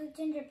long as the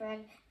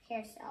gingerbread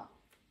hairstyle.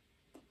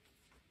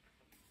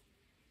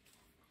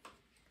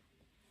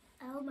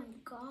 Oh my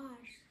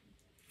gosh.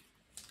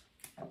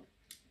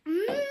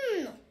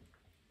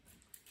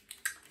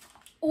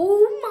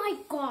 Oh my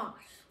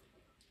gosh.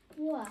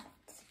 What?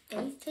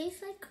 They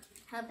taste like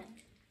heaven.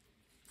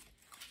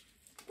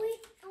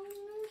 Wait, oh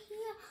no,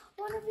 here.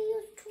 What if we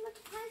use too much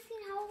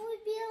icing? How will we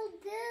build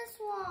this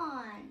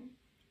one?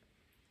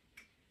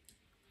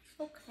 It's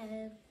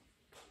okay.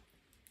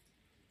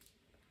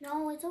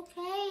 No, it's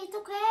okay. It's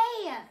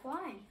okay.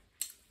 Why?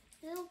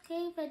 It's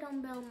okay if I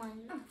don't build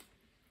mine.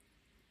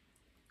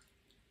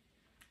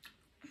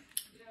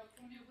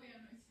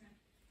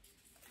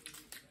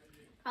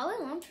 Probably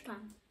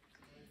lunchtime.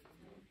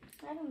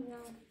 I don't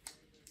know.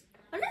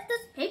 What is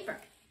this paper?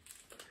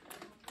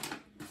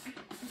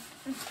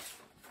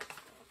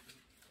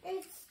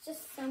 It's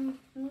just some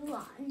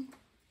Mulan.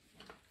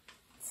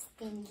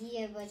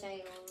 Stinky, but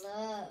I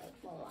love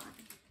Mulan.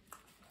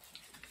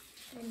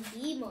 And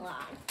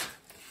Mulan.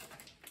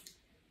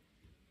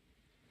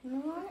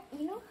 Mulan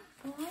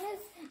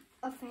is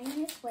a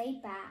famous way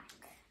back.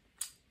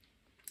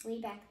 Way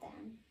back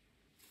then.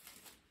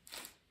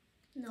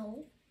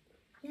 No.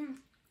 Yeah.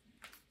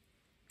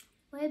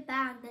 Way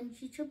back, then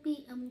she should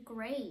be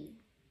gray.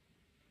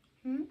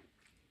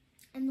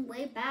 And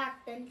way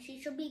back, then she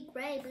should be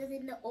gray because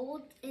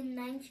in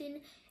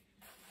 19.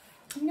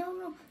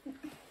 No.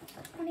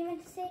 What I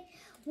meant to say,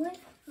 when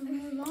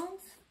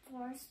Mulan's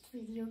first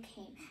video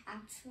came,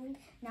 actually,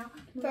 now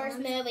First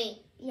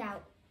movie. Yeah,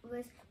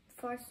 was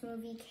first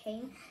movie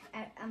came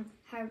at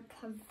her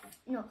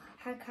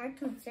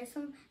cartoons. There's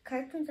some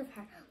cartoons of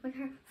her. When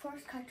her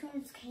first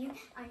cartoons came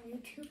on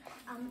YouTube,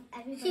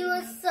 everybody. She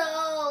was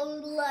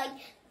so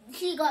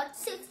she got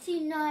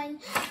 69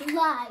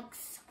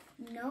 likes.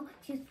 No,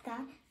 she was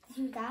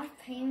that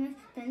famous.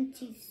 Then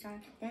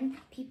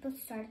people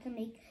started to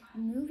make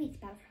movies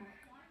about her.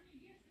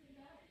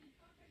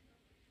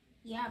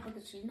 Yeah,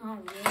 because she's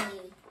not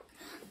really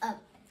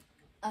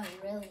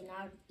really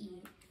not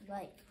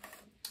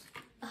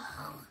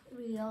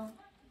real.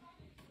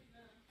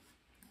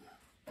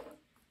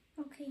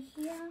 Okay,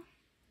 here.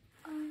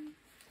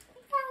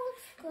 That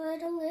looks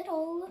good a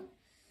little.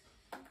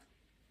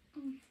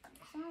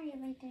 Sorry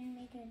if I didn't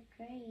make it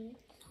great.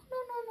 No.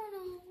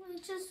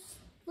 It just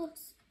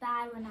looks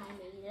bad when I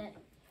made it.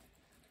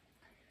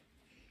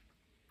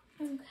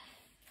 Okay.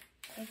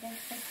 Okay,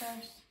 that's the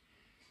first.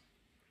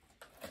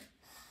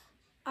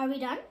 Are we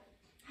done?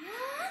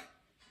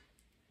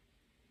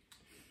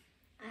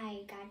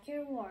 I got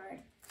your word.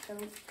 So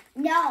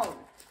no,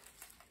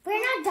 we're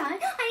not done.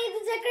 I need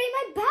to decorate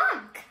my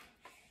back.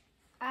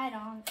 I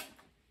don't.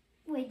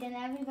 Wait, then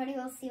everybody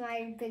will see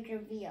my big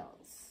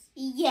reveals.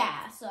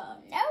 Yeah, so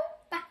no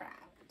background.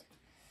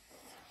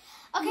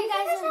 Okay,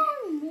 guys, guys. there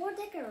are more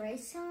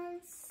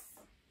decorations.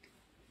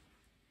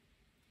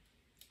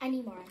 I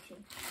need more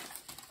actually.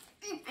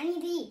 I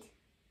need to eat.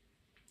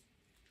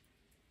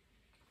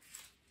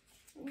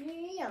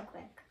 real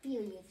quick. You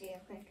use real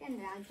quick, and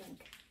then I'll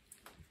drink.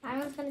 Mine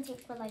was gonna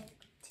take for like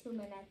 2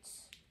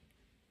 minutes.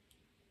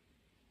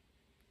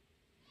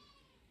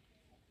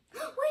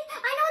 Wait,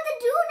 I know what to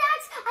do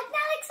next. I can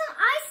add like some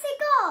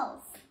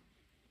icicles.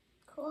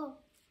 Cool.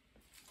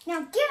 Now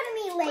give it to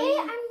me, lady. Wait,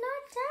 I'm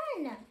not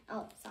done.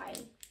 Oh,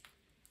 sorry.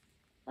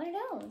 What are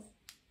those?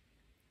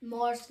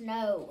 More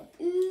snow.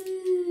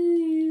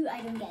 Ooh,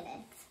 I don't get it.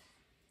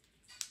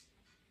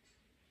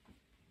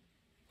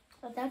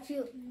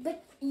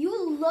 But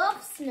you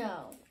love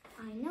snow.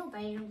 I know, but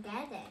I don't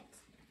get it.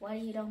 What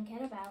you don't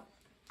get about?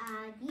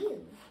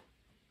 You.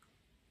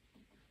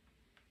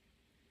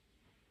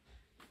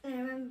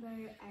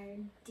 Remember our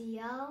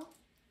deal?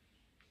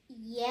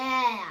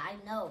 Yeah, I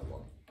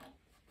know.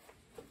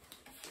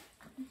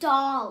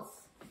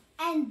 Dolls.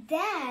 And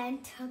then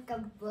took a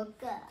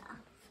book.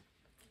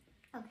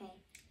 Okay,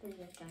 do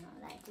you don't know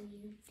that? Do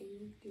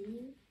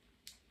you?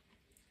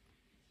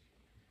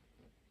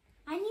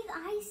 I need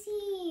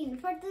icing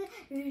for the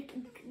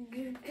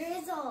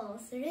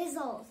brizzles.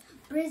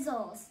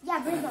 Yeah,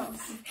 brizzles.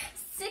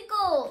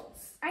 Sickles.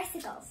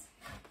 Icicles.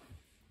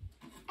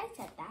 I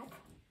said that.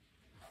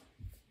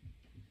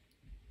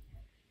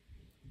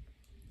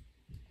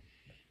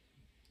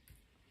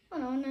 Oh,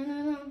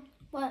 no.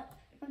 What?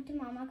 Come to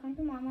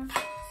mama.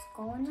 Just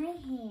go in my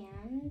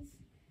hands.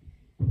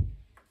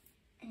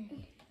 And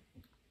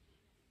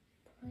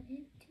put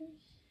it to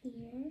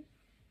here.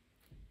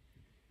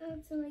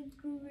 Add some like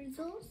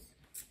drizzles.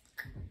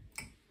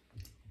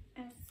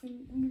 Add some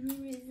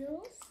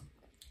drizzles.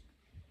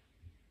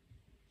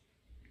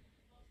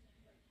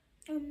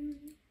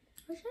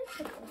 What should I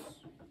put this?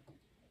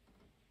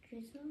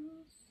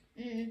 Drizzles.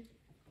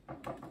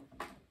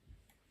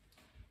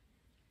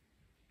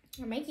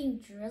 You're making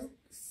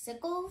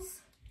sickles?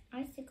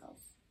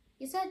 Icicles.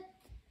 You said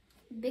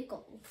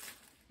bickles.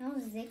 No,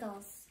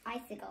 ziggles.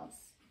 Icicles.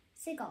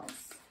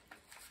 Siggles.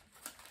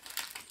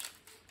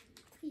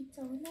 Please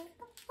don't let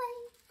the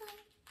flame.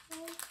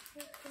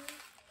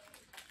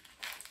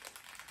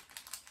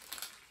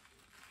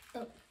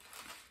 Oh.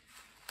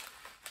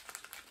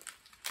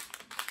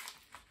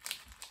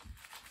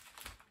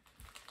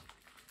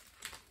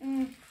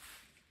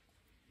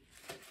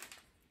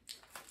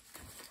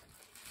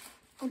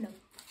 Oh no.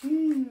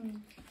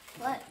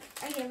 What?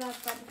 I gave up,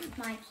 but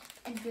my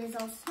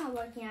drizzle's not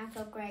working out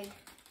so great.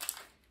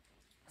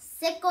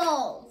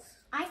 Sickles.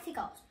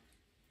 Icicles.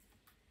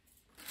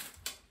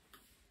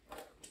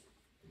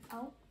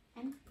 Oh,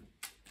 and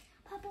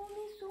Papa will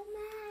be so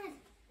mad.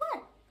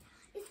 What?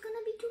 It's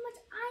gonna be too much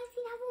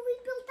icing. How will we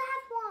build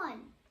that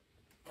one?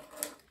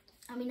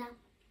 Amina.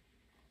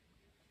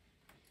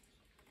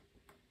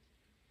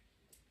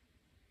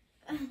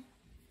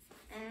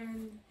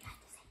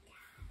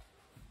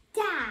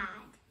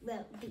 Dad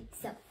will be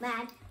so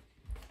mad.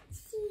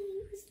 She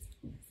used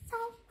so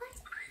much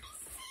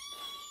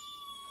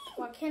icing.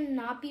 What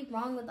cannot be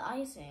wrong with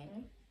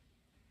icing?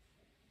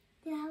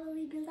 Then how will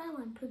we build that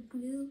one? Put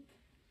glue.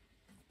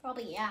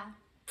 Probably, yeah.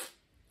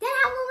 Then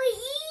how will we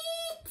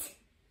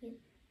eat?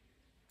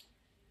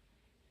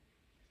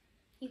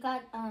 You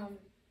got,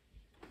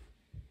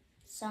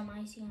 some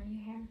icing on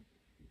your hair.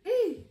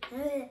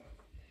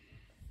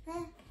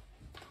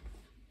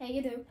 Yeah,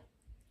 you do.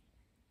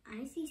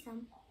 I see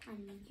some on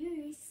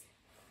yours.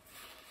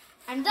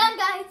 I'm done,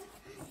 guys.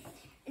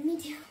 Me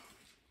too.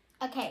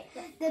 Okay.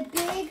 The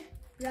big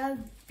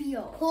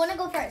reveal. Who wanna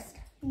go first?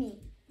 Me.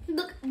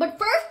 Look, but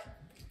first,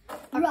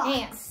 our Rocks.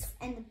 hands.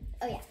 And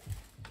oh yeah.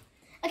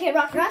 Okay,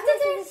 rock, Rock,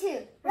 paper, scissors. scissors,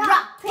 shoot.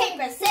 Rock,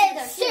 paper,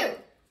 scissors, shoot.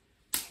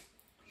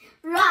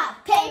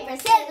 Rock, paper,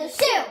 scissors,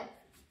 shoot.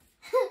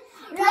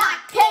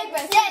 Rock, paper,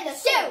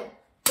 scissors, shoot.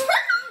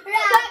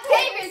 Rock,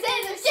 paper,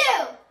 scissors,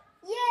 shoot.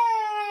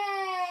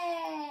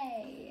 Yay!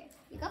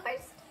 You go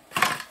first.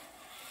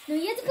 No,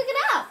 you have to pick it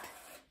up.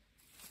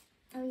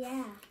 Oh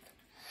yeah.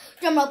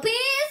 Drum roll,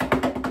 please.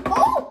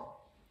 Oh!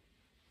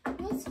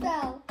 Who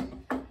fell?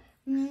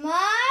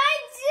 My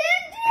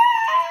ginger!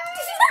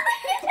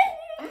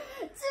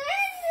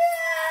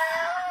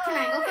 Can I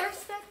go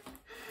first then?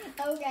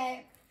 Okay.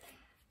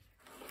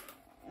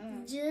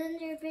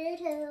 Gingerbread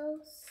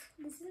Hills.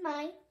 This is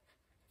mine.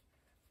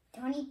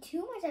 Don't eat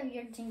too much of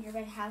your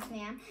gingerbread house,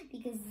 ma'am,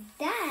 because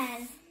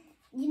then,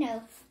 you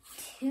know,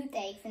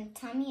 toothaches and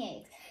tummy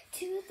aches.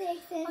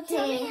 Toothaches and Okay,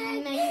 tummy aches.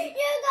 now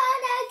You're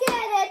gonna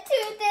get a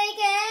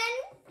toothache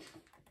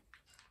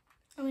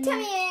and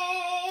tummy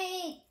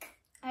ache.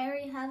 I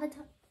already have a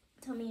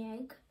tummy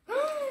ache. Dun,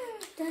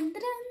 dun,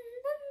 dun,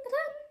 dun,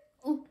 dun.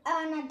 Ooh. Oh,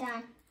 I'm not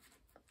done.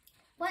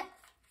 What?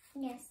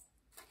 Yes.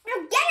 No,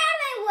 get out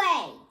of my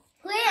way.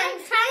 Wait, I'm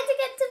trying to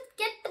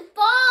get the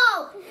ball.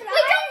 Wait,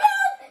 don't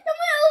move! Don't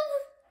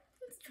move!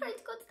 I'm trying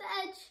to go to the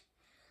edge.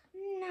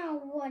 No,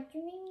 what?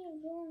 You made me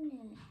ruin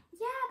it.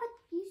 Yeah, but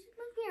you should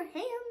move your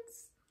hands.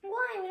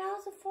 Why? When I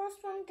was the first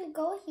one to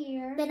go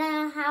here. Then I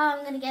don't know how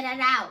I'm gonna get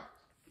it out.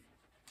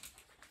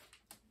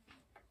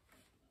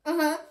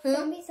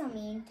 Don't be so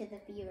mean to the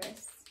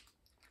viewers.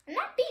 I'm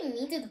not being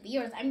mean to the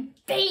viewers. I'm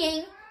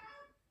being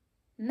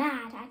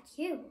mad at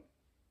you.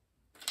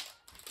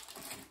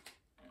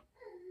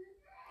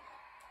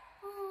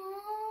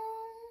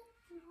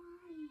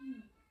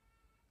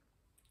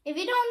 If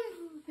you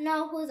don't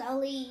know who's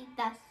Ali,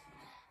 that's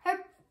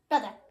her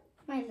brother.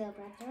 My little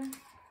brother.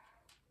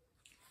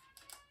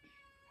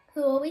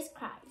 Who always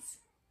cries.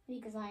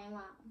 Because I am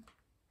mom.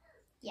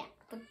 Yeah,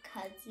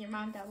 because your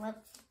mom don't love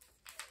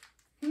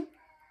him.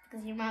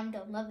 Because your mom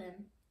don't love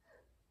him.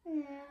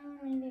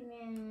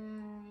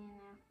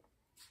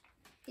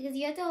 Because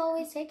you have to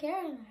always take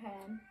care of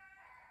him.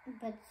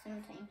 But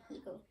sometimes he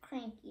goes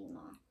cranky,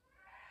 Mom.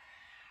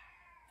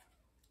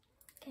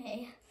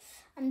 Okay,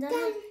 I'm done.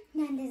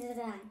 Done. This is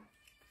done.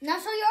 Now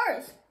show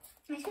yours.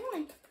 I should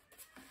one.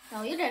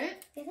 No, you didn't.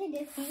 Yes, I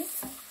did.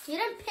 See? You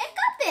didn't pick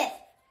up it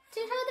to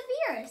show the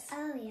viewers.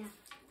 Oh, yeah.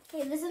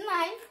 Okay, this is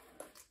mine.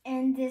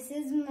 And this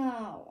is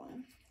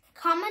mine.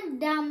 Comment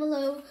down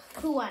below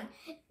who won.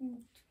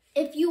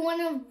 If you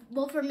want to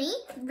vote for me,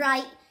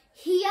 write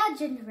Hia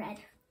Gingerbread.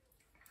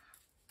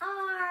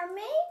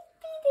 Maybe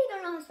they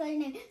don't know how to spell your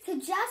name. So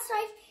just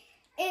write,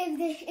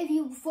 if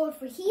you vote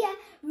for Hia,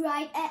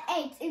 write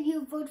H. If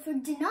you vote for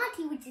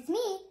Donati, which is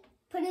me,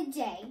 put a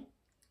J.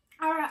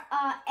 Or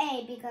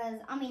A, because,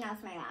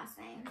 that's my last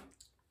name.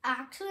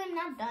 Actually, I'm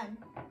not done.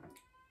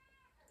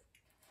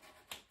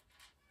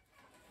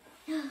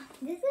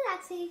 This is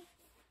actually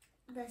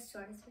the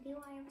shortest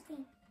video I ever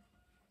seen.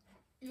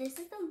 This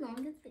is the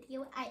longest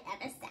video I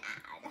ever saw.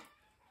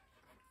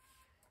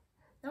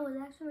 No, it's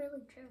actually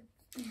really true.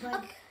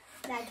 But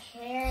that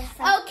hair.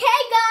 Okay,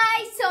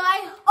 guys. So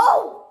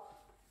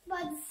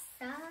But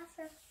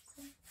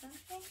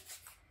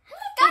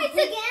guys,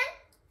 again.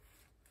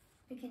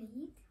 We're gonna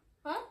eat.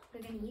 Huh?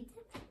 We're gonna eat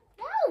it.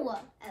 No.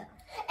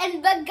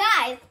 But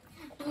guys,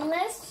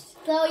 let's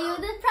show you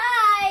the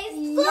prize.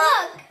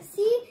 Look.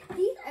 See,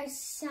 these are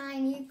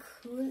shiny,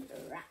 cool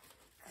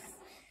rocks.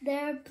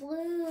 They're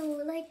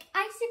blue, like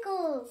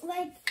icicles.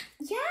 Like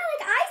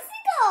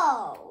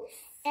icicles.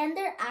 And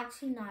they're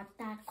actually not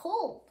that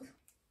cold.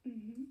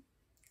 Mm-hmm.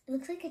 It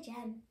looks like a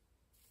gem.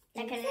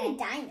 Like a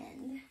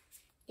diamond.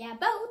 Yeah,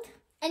 both.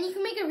 And you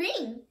can make a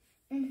ring.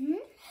 Mm-hmm.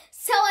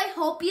 So I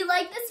hope you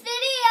like this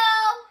video.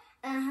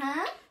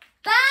 Uh-huh.